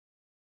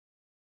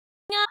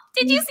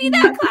did you see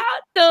that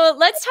cloud? So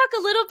let's talk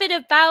a little bit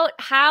about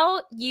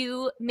how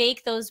you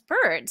make those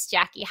birds,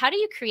 Jackie. How do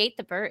you create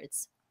the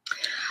birds?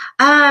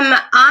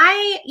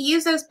 I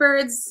use those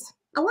birds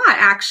a lot,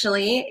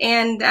 actually,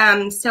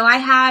 and so I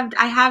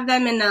have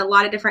them in a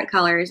lot of different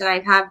colors, and I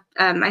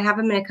have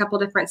them in a couple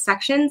different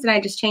sections, and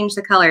I just change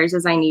the colors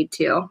as I need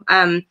to.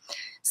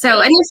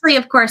 So initially,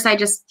 of course,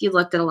 you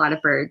looked at a lot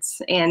of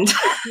birds and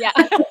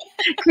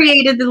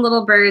created the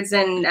little birds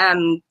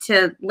and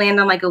to land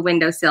on like a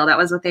windowsill. That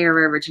was what they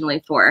were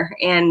originally for.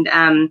 And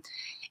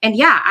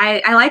yeah,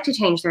 I like to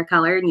change their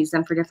color and use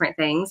them for different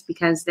things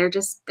because they're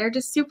just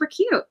super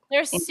cute.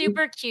 They're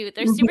super cute.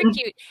 They're super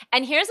cute.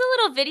 And here's a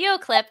little video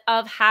clip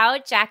of how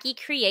Jackie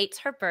creates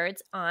her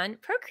birds on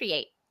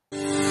Procreate.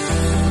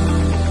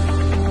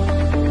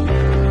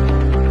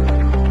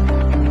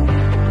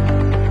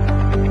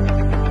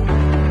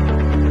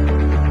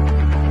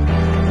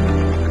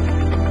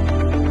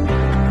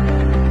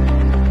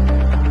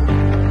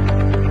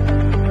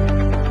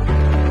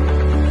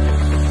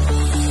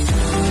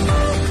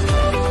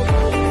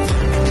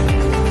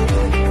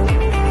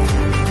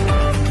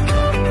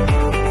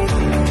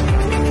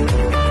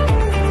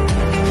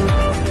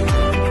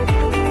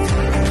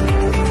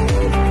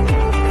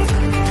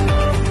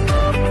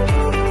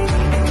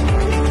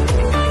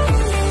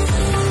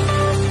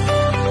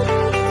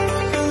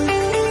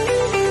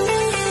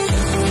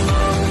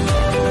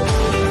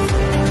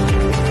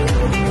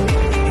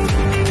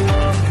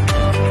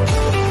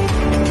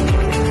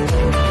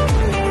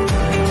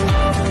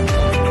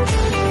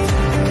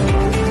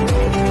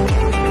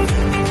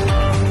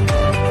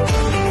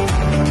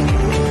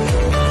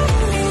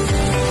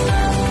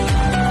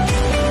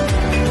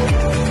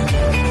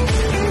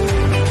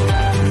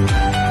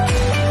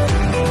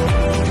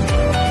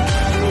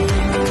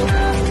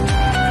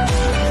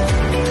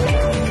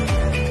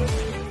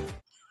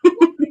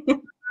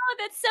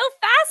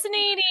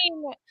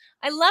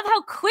 I love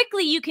how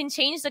quickly you can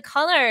change the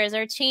colors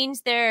or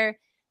change their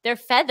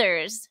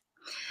feathers.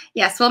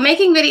 Yes, well,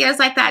 making videos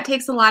like that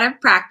takes a lot of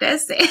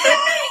practice.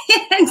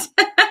 And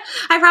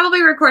I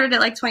probably recorded it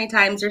like 20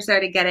 times or so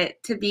to get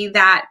it to be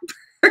that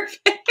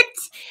perfect.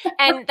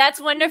 And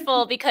that's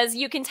wonderful because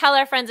you can tell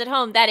our friends at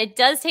home that it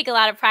does take a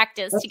lot of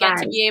practice to get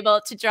to be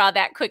able to draw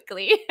that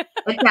quickly.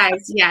 It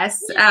does,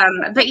 yes.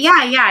 But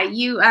yeah,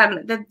 you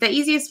the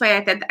easiest way,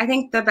 I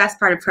think the best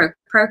part of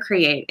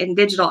Procreate in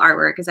digital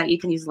artwork is that you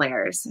can use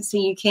layers. So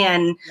you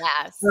can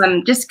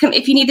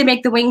if you need to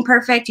make the wing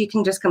perfect, you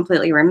can just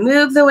completely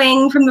remove the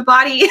wing from the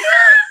body.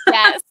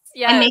 Yes.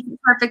 And make it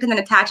perfect and then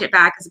attach it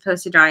back as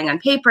opposed to drawing on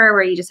paper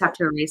where you just have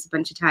to erase a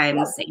bunch of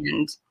times.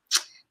 And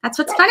that's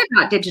what's fun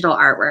about digital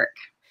artwork.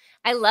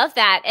 I love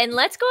that. And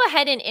let's go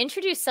ahead and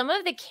introduce some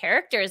of the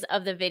characters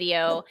of the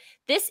video.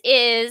 This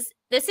is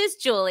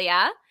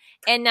Julia.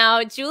 And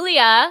now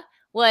Julia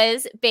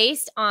was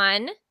based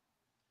on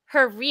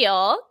her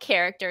real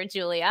character,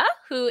 Julia,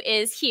 who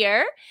is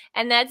here.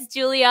 And that's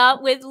Julia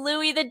with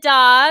Louis the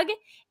dog.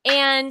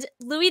 And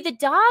Louis the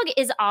dog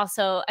is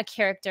also a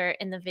character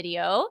in the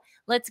video.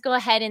 Let's go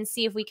ahead and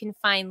see if we can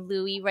find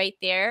Louis right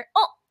there.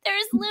 Oh,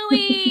 there's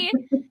Louis.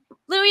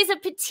 Louis is a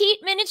petite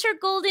miniature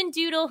golden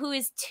doodle who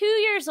is 2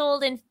 years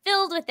old and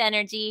filled with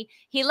energy.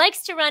 He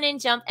likes to run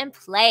and jump and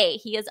play.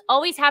 He is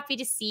always happy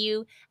to see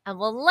you and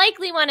will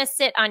likely want to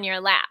sit on your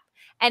lap.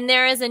 And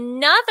there is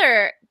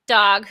another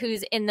dog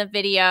who's in the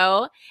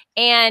video,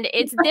 and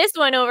it's this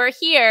one over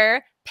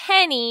here,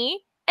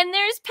 Penny. And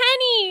there's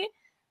Penny.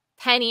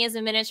 Penny is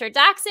a miniature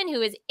dachshund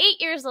who is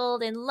 8 years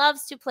old and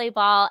loves to play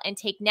ball and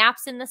take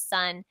naps in the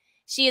sun.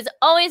 She is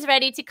always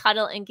ready to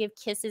cuddle and give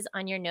kisses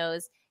on your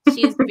nose.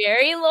 She is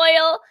very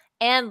loyal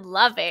and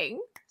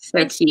loving. So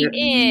and cute.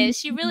 She is.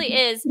 She really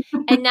is.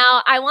 And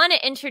now I want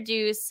to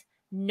introduce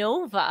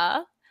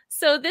Nova.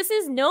 So this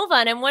is Nova,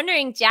 and I'm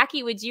wondering,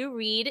 Jackie, would you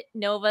read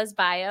Nova's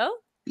bio?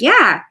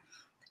 Yeah.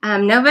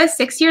 Nova is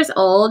 6 years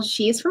old.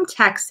 She's from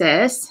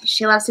Texas.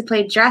 She loves to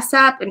play dress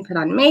up and put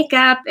on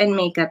makeup and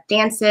makeup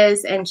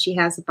dances, and she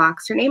has a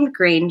boxer named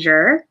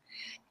Granger.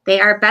 They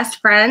are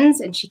best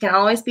friends, and she can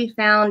always be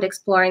found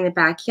exploring the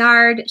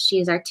backyard. She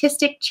is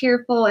artistic,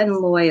 cheerful, and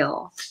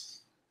loyal.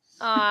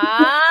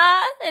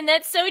 Ah, and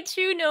that's so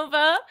true,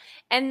 Nova.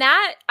 And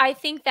that, I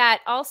think that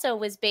also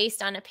was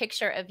based on a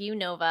picture of you,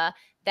 Nova,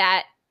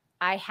 that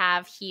I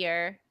have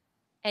here.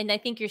 And I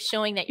think you're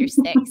showing that you're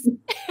 6.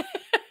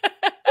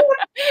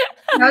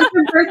 That was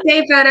a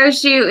birthday photo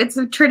shoot. It's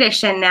a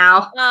tradition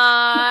now.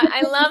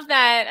 I love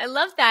that. I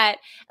love that.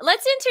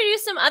 Let's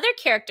introduce some other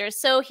characters.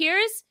 So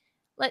here's,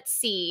 let's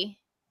see.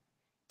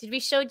 Did we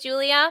show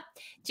Julia?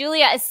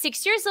 Julia is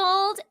 6 years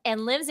old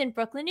and lives in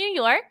Brooklyn, New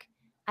York.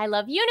 I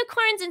love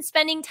unicorns and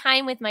spending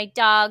time with my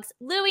dogs,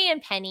 Louie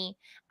and Penny.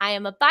 I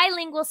am a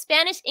bilingual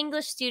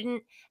Spanish-English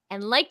student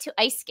and like to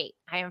ice skate.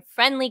 I am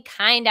friendly,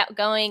 kind,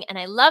 outgoing, and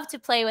I love to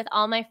play with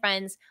all my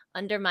friends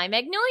under my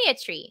magnolia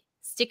tree.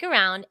 Stick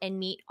around and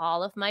meet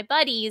all of my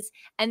buddies.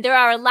 And there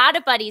are a lot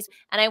of buddies.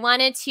 And I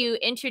wanted to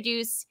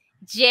introduce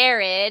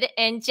Jared.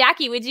 And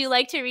Jackie, would you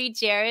like to read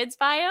Jared's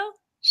bio?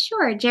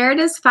 Sure. Jared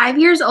is 5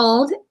 years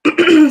old.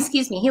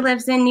 Excuse me. He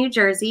lives in New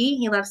Jersey.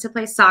 He loves to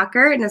play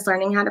soccer and is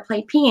learning how to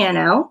play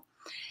piano.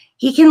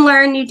 He can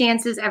learn new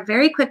dances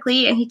very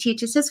quickly, and he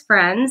teaches his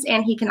friends,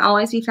 and he can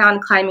always be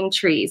found climbing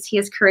trees. He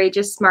is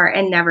courageous, smart,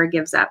 and never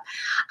gives up.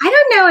 I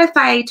don't know if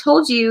I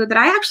told you that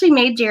I actually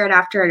made Jared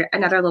after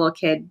another little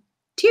kid,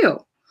 too.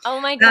 Oh,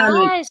 my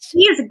gosh.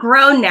 He is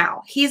grown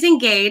now. He's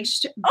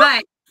engaged,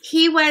 but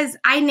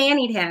I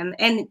nannied him,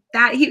 and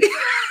that he...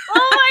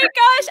 Oh, my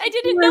gosh. I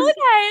didn't know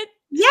that.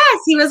 Yes,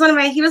 he was one of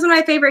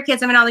my favorite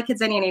kids. I mean, all the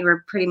kids I nannied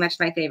were pretty much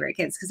my favorite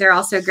kids because they're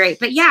all so great.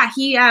 But yeah,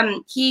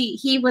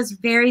 he was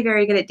very,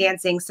 very good at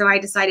dancing. So I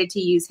decided to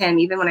use him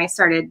even when I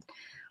started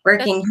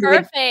working.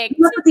 That's perfect.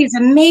 He would these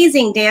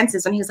amazing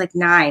dances when he was like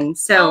 9.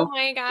 So oh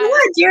my gosh. Yeah,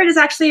 Jared is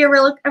actually a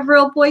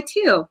real boy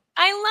too.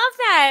 I love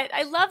that.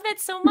 I love that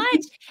so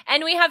much.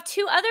 And we have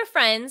 2 other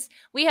friends.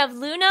 We have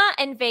Luna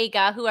and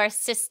Vega, who are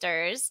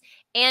sisters,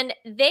 and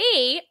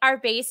they are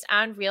based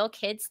on real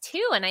kids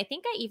too. And I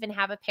think I even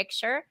have a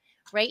picture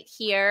right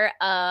here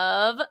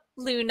of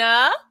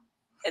Luna.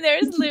 And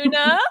there's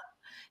Luna.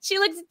 She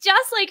looks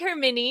just like her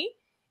Minnie.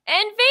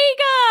 And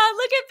Vega,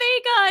 look at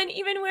Vega, and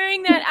even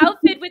wearing that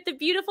outfit with the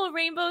beautiful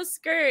rainbow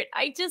skirt.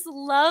 I just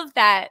love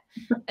that.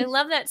 I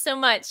love that so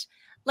much.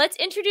 Let's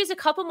introduce a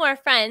couple more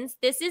friends.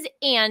 This is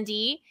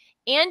Andy.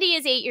 Andy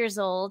is 8 years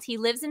old. He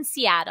lives in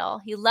Seattle.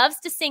 He loves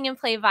to sing and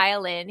play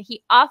violin.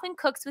 He often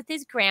cooks with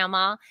his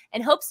grandma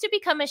and hopes to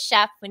become a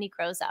chef when he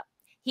grows up.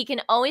 He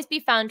can always be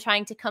found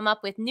trying to come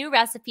up with new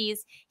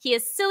recipes. He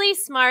is silly,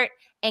 smart,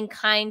 and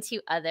kind to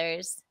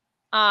others.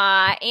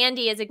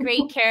 Andy is a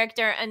great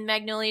character on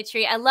Magnolia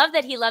Tree. I love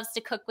that he loves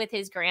to cook with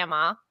his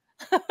grandma.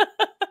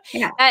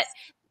 Yes.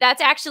 That's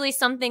actually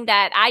something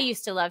that I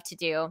used to love to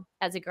do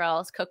as a girl,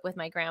 is cook with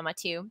my grandma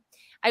too.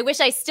 I wish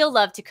I still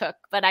loved to cook,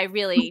 but I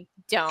really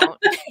don't.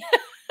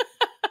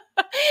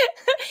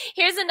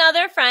 Here's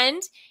another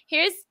friend.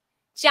 Here's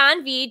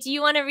John V. Do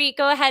you want to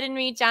go ahead and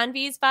read John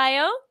V's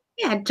bio?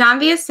 Yeah,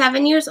 Janvi is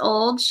 7 years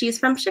old. She's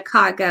from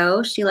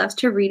Chicago. She loves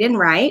to read and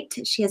write.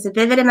 She has a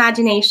vivid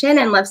imagination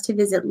and loves to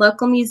visit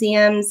local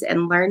museums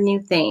and learn new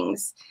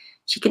things.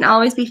 She can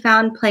always be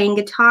found playing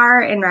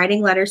guitar and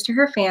writing letters to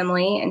her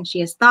family, and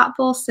she is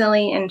thoughtful,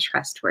 silly, and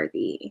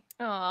trustworthy.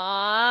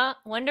 Aw,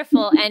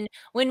 wonderful. And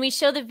when we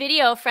show the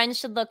video, friends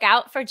should look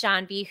out for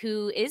John B,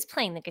 who is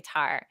playing the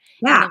guitar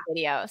in the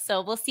video.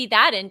 So we'll see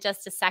that in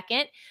just a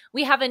second.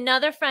 We have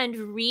another friend,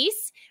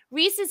 Reese.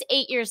 Reese is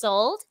 8 years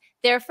old.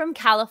 They're from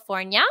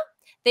California.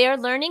 They are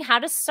learning how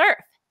to surf.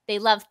 They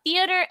love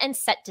theater and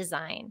set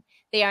design.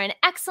 They are an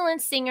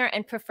excellent singer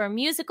and prefer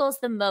musicals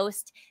the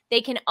most. They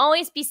can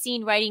always be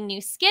seen writing new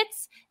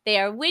skits. They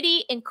are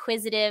witty,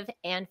 inquisitive,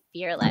 and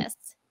fearless.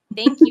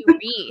 Thank you,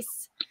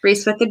 Reese.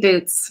 Reese with the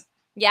boots.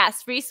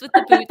 Yes, Reese with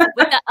the boots,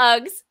 with the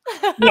Uggs.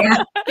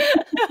 Yeah.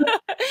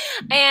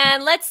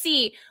 And let's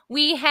see.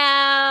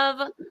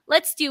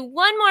 Let's do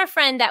one more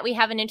friend that we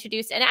haven't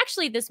introduced. And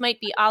actually, this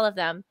might be all of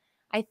them.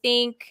 I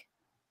think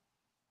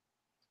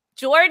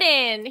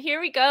Jordan.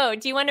 Here we go.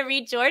 Do you want to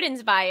read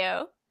Jordan's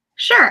bio?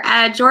 Sure.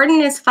 Jordan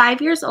is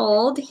 5 years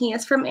old. He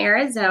is from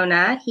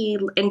Arizona. He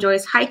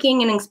enjoys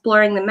hiking and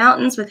exploring the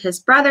mountains with his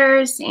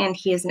brothers, and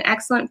he is an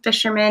excellent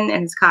fisherman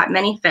and has caught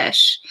many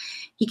fish.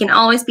 He can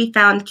always be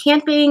found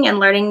camping and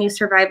learning new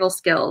survival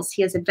skills.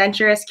 He is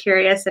adventurous,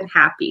 curious, and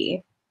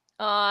happy.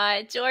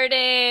 Aw,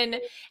 Jordan.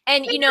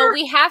 And,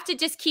 we have to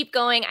just keep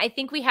going. I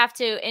think we have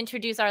to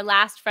introduce our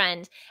last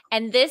friend.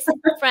 And this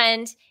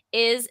friend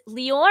is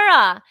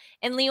Leora.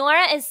 And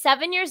Leora is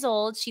 7 years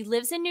old. She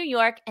lives in New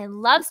York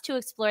and loves to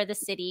explore the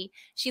city.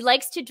 She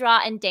likes to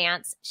draw and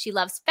dance. She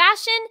loves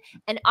fashion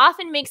and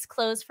often makes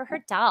clothes for her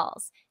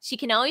dolls. She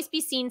can always be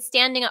seen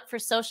standing up for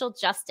social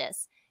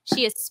justice.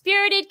 She is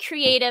spirited,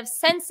 creative,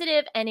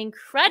 sensitive, and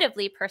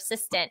incredibly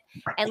persistent.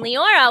 And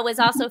Leora was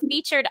also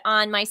featured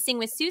on my Sing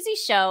with Suzi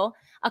show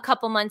a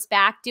couple months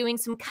back doing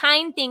some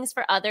kind things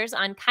for others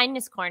on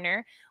Kindness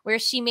Corner, where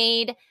she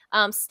made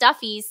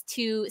stuffies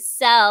to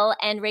sell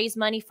and raise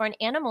money for an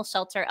animal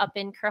shelter up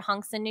in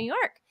Kerhonkson, New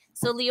York.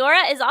 So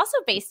Leora is also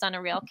based on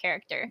a real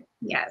character.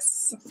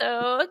 Yes.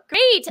 So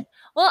great.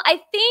 Well,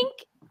 I think,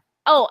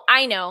 oh,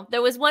 I know.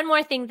 There was one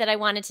more thing that I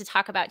wanted to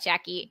talk about,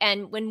 Jackie.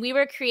 And when we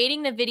were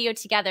creating the video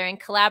together and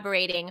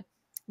collaborating,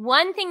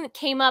 one thing that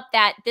came up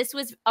that this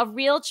was a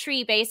real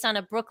tree based on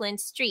a Brooklyn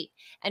street.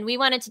 And we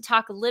wanted to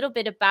talk a little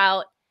bit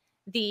about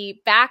the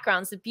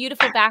backgrounds, the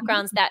beautiful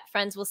backgrounds that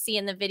friends will see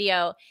in the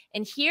video.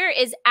 And here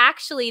is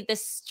actually the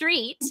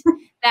street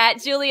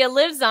that Julia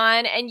lives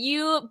on. And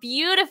you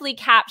beautifully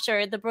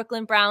captured the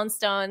Brooklyn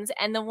brownstones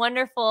and the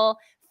wonderful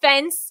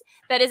fence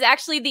that is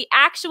actually the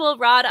actual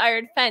wrought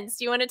iron fence.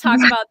 Do you want to talk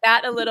about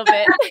that a little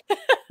bit?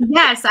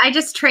 Yes, I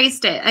just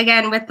traced it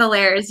again with the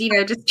layers,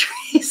 just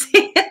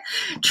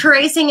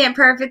tracing it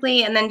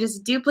perfectly and then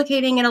just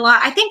duplicating it a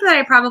lot. I think that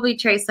I probably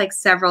traced like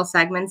several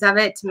segments of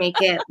it to make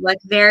it look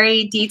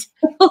very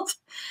detailed.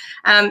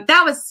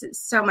 That was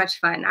so much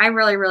fun. I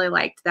really, really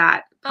liked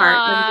that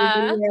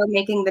part.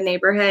 Making the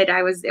neighborhood.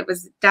 It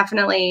was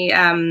definitely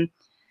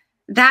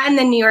that and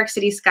the New York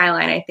City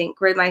skyline, I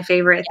think, were my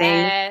favorite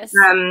things.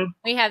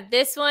 We have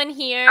this one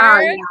here. Oh,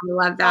 yeah, I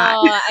love that.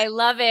 Oh, I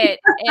love it.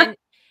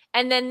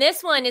 And then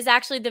this one is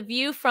actually the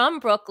view from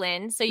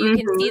Brooklyn. So you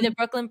can see the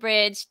Brooklyn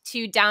Bridge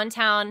to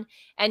downtown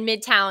and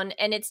Midtown.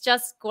 And it's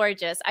just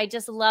gorgeous. I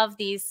just love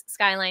these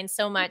skylines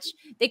so much.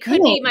 They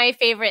could be my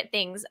favorite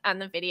things on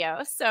the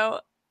video.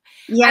 So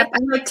yeah,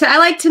 I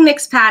like to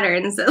mix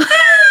patterns.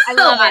 I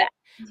love it.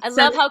 I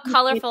love how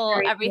colorful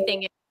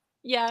everything is.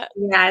 Yeah.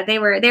 Yeah, they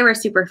were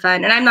super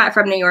fun. And I'm not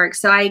from New York,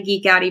 so I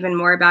geek out even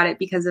more about it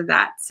because of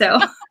that. So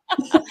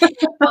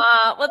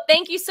well,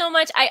 thank you so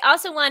much. I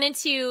also wanted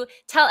to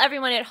tell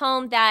everyone at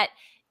home that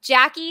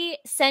Jackie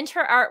sent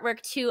her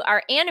artwork to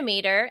our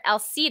animator,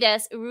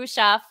 Alcides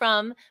Urusha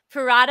from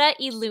Parada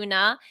y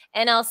Luna.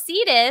 And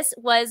Alcides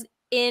was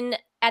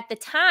at the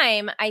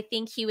time, I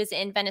think he was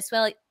in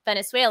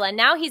Venezuela.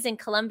 Now he's in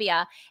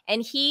Colombia,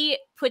 and he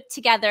put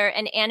together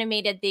and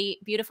animated the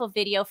beautiful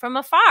video from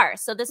afar.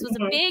 So this was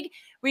a big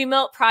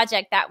remote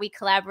project that we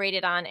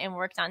collaborated on and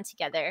worked on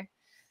together.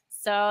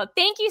 So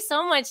thank you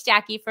so much,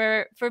 Jackie,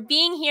 for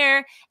being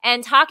here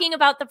and talking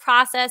about the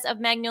process of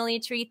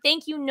Magnolia Tree.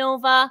 Thank you,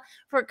 Nova,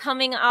 for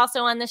coming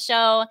also on the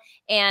show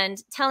and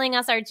telling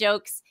us our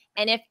jokes.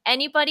 And if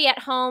anybody at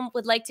home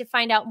would like to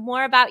find out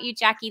more about you,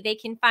 Jackie, they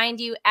can find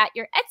you at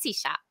your Etsy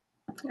shop.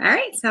 All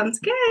right. Sounds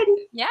good.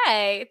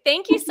 Yay.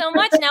 Thank you so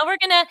much. Now we're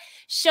going to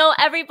show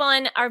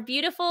everyone our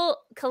beautiful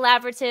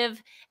collaborative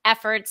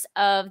efforts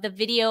of the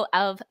video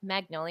of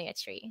Magnolia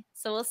Tree.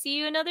 So we'll see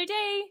you another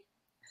day.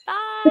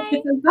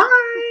 Bye.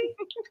 Bye.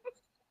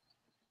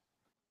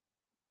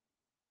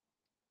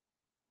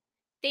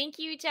 Thank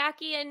you,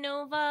 Jackie and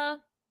Nova.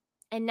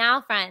 And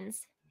now,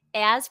 friends,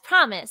 as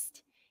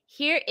promised,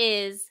 here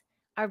is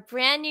our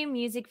brand new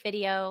music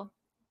video,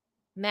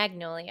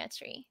 Magnolia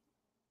Tree.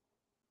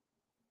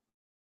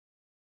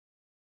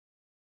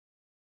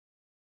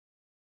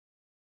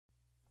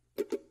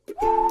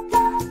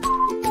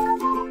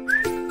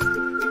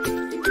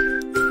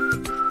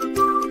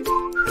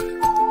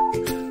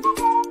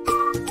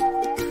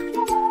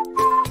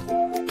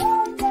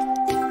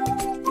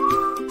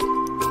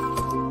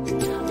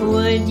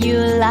 Would you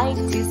like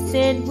to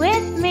sit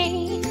with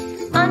me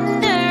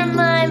under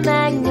my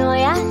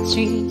magnolia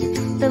tree?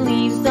 The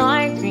leaves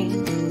are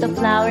green, the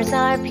flowers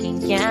are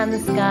pink, and the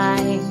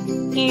sky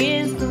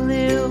is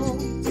blue.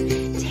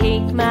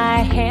 Take my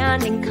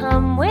hand and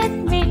come with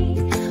me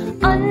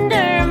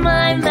under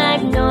my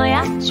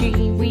magnolia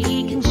tree. We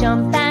can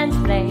jump and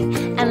play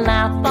and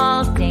laugh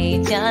all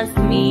day, just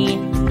me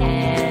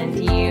and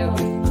you.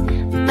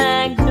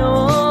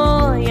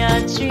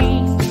 Magnolia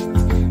tree,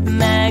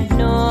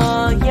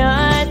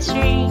 magnolia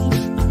tree.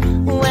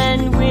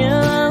 When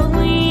will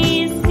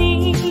we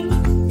see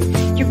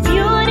your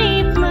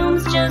beauty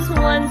blooms just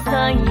once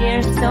a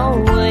year? So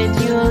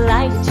would you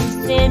like to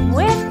sit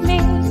with me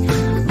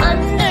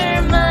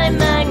under my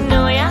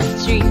magnolia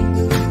tree?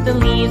 The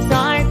leaves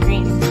are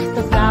green,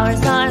 the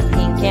flowers are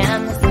pink,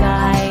 and the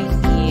sky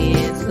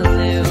is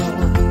blue.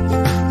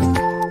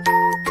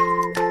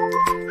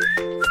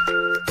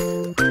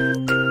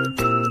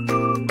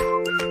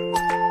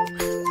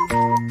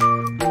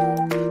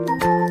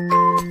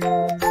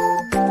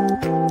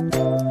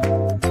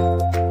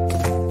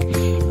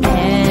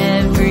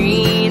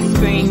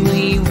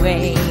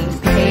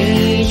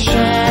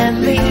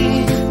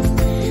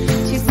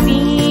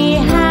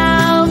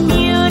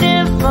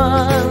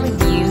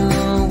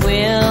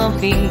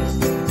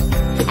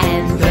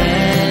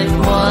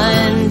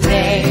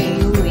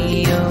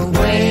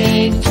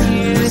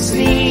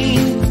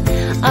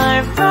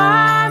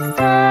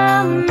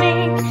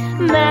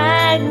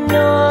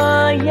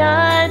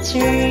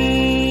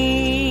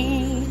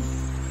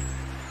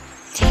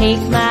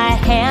 Take my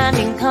hand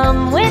and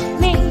come with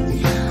me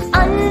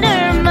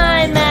under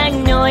my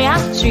magnolia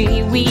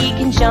tree. We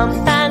can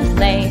jump and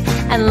play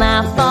and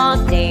laugh all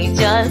day,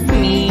 just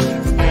me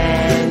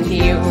and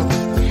you.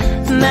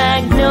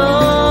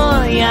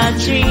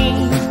 tree,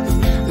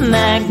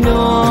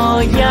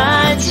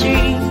 Magnolia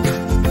Tree.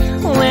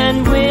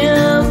 When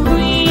will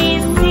we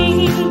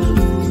see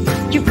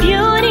your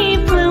beauty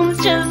blooms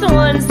just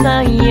once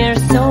a year?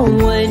 So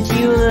would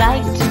you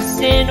like to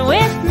sit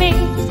with me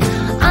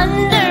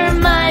under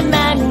my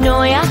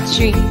magnolia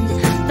tree?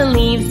 The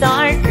leaves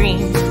are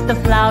green, the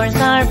flowers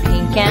are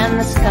pink, and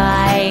the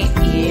sky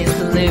is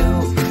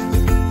blue.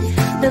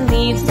 The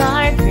leaves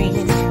are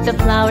green, the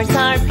flowers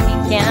are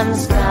pink, and the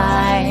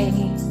sky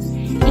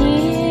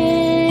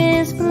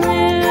is blue.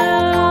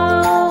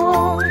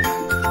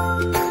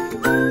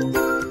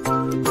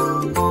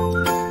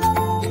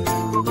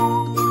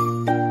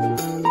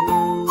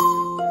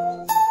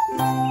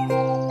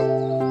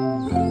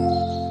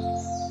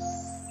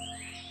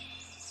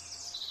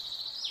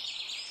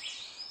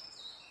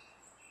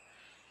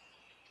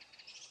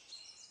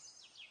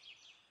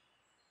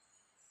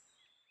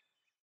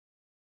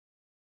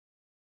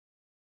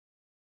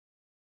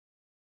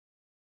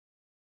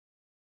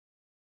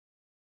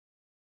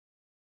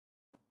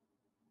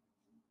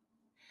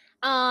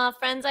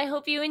 Friends, I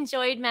hope you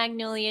enjoyed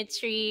Magnolia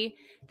Tree.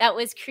 That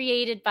was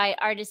created by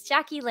artist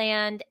Jackie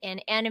Land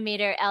and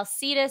animator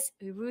Alcides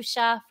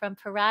Urrutia from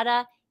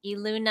Parada y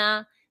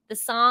Luna. The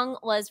song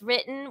was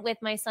written with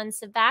my son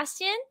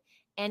Sebastian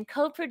and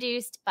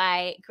co-produced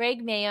by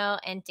Greg Mayo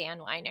and Dan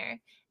Weiner.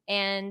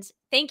 And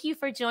thank you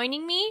for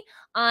joining me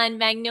on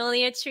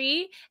Magnolia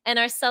Tree and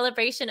our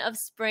celebration of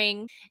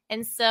spring.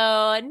 And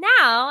so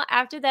now,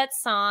 after that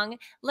song,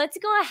 let's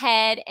go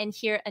ahead and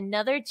hear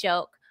another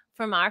joke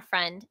from our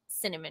friend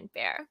Cinnamon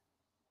Bear.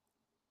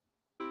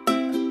 Hi,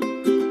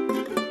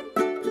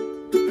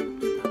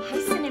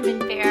 Cinnamon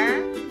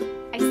Bear.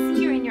 I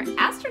see you're in your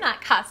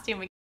astronaut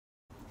costume.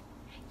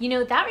 You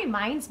know, that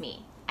reminds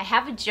me. I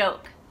have a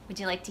joke. Would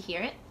you like to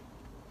hear it?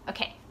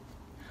 Okay.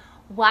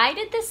 Why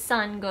did the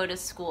sun go to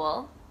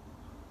school?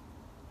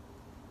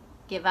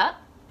 Give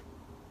up?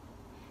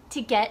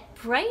 To get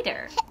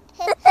brighter.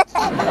 Do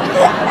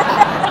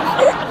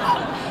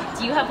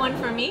you have one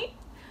for me?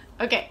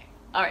 Okay.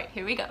 All right,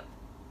 here we go.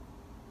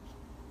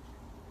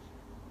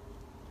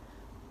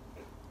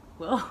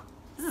 Whoa,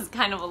 this is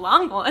kind of a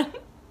long one.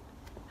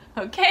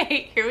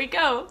 Okay, here we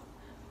go.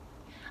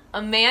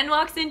 A man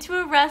walks into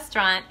a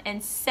restaurant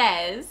and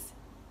says,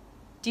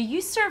 "Do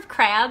you serve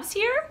crabs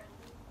here?"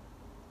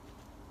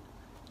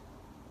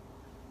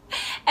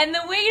 And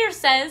the waiter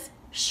says,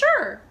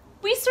 "Sure,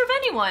 we serve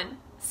anyone.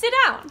 Sit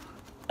down."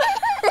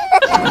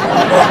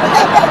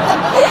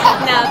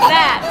 Now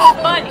that's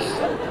funny.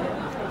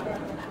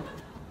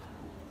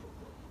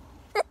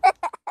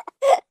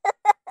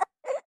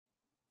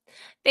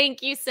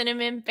 Thank you,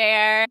 Cinnamon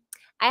Bear.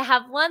 I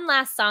have one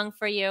last song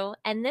for you,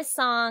 and this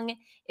song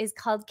is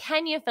called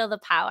Can You Feel the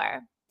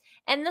Power?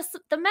 And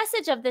the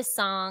message of this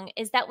song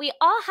is that we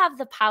all have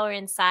the power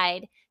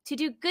inside to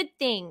do good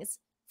things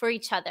for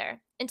each other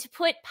and to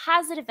put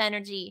positive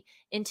energy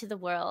into the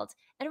world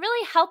and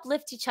really help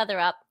lift each other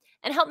up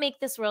and help make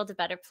this world a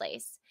better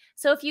place.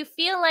 So if you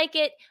feel like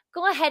it,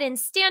 go ahead and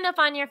stand up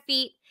on your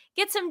feet,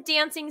 get some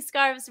dancing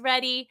scarves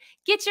ready,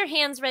 get your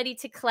hands ready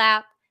to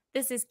clap.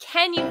 This is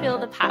Can You Feel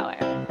the Power?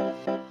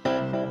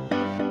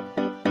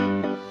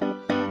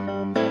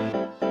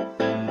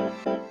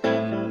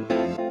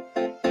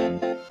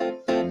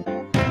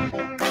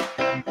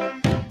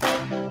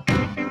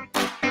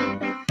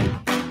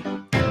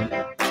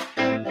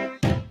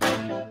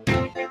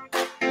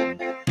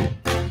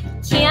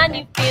 Can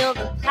you feel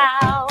the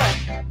power?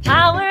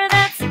 Power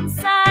that's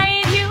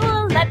inside you.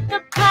 Let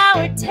the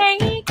power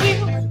take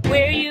you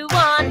where you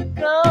want to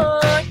go.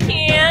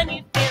 Can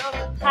you feel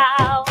the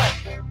power?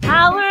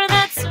 Power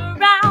that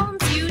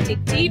surrounds you.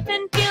 Dig deep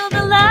and feel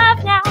the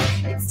love now.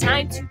 It's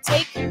time to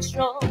take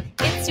control.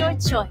 It's your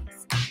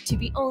choice to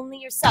be only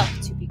yourself,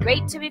 to be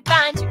great, to be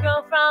fine, to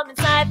grow from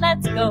inside.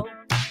 Let's go.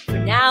 For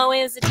now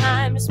is the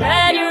time to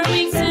spread your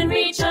wings and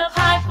reach up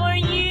high. For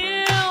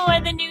you are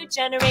the new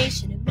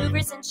generation of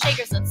movers and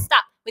shakers. Let's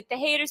stop with the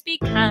haters, be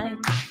kind.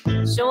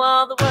 Show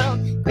all the world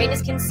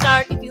greatness can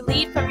start if you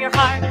lead from your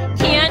heart.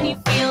 Can you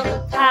feel the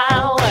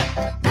power?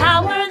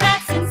 Power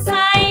that's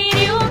inside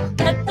you.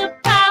 Let the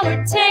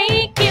power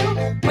take you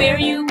where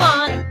you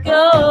want to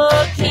go.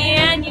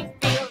 Can you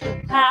feel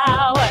the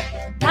power?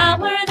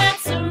 Power that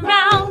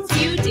surrounds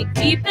you. Dig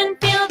deep and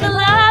feel the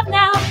love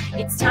now.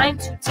 It's time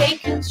to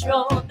take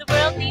control. The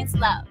world needs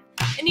love.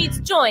 It needs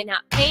joy,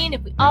 not pain.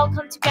 If we all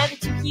come together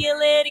to heal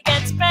it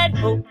again, spread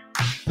hope.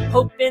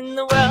 Hope in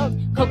the world,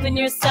 hope in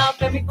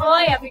yourself. Every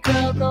boy, every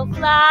girl, go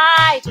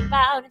fly. Jump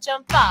out and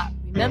jump far.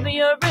 Remember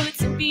your roots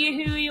and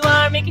be who you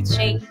are. Make a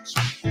change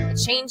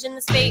in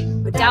the space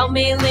where doubt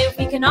may live.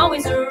 We can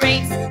always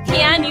erase.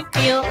 Can you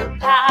feel the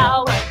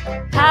power?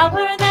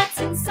 Power that's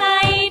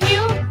inside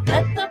you.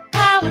 Let the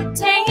power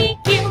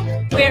take you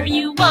where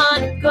you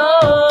want to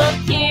go.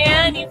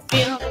 Can you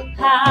feel the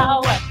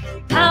power?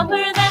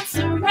 Power that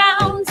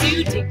surrounds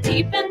you. Dig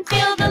deep and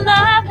feel the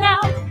love now.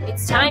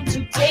 It's time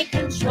to take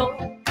control.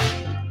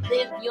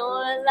 Live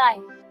your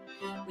life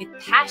with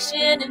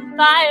passion and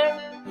fire.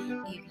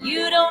 If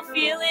you don't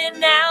feel it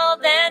now,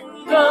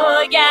 then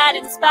go get it.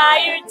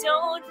 inspired,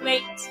 don't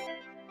wait.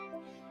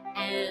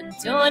 And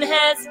don't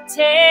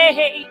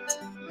hesitate.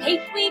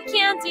 Hate we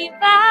can't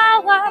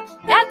devour,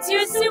 that's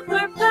your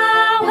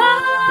superpower.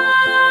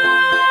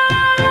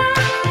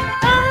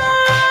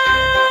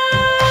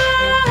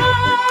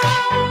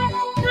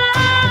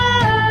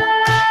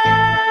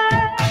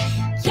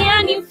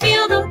 Can you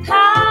feel the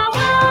power?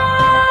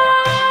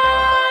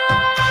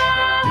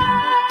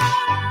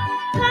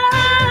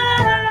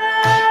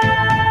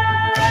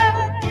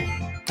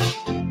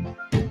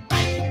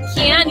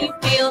 Can you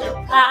feel the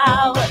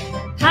power?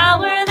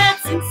 Power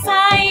that's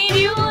inside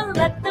you.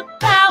 Let the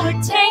power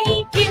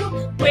take you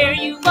where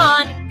you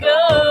want to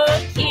go.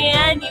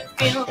 Can you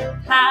feel the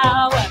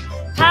power?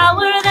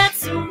 Power that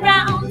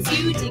surrounds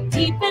you. Dig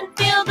deep and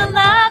feel the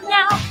love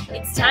now.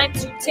 It's time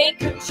to take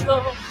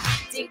control.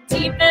 Dig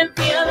deep and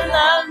feel the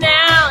love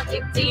now.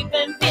 Dig deep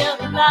and feel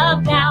the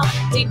love now.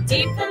 Dig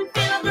deep and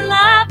feel the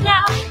love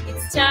now.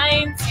 It's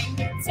time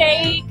to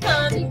take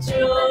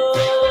control.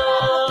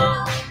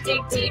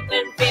 Dig deep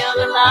and feel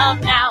the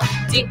love now.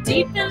 Dig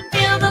deep and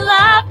feel the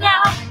love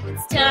now.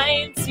 It's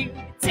time to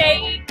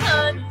take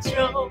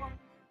control.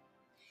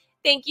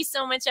 Thank you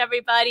so much,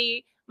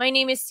 everybody. My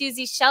name is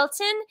Suzi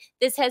Shelton.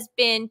 This has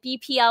been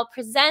BPL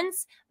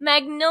Presents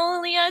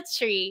Magnolia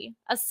Tree,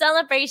 a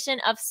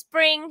celebration of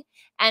spring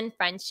and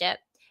friendship.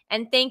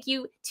 And thank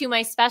you to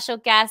my special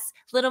guests,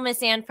 Little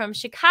Miss Ann from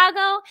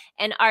Chicago,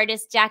 and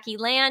artist Jackie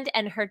Land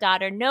and her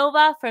daughter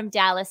Nova from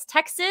Dallas,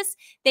 Texas.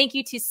 Thank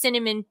you to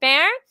Cinnamon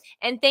Bear,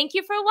 and thank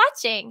you for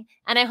watching.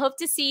 And I hope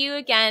to see you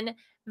again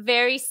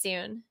very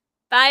soon.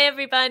 Bye,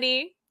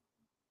 everybody.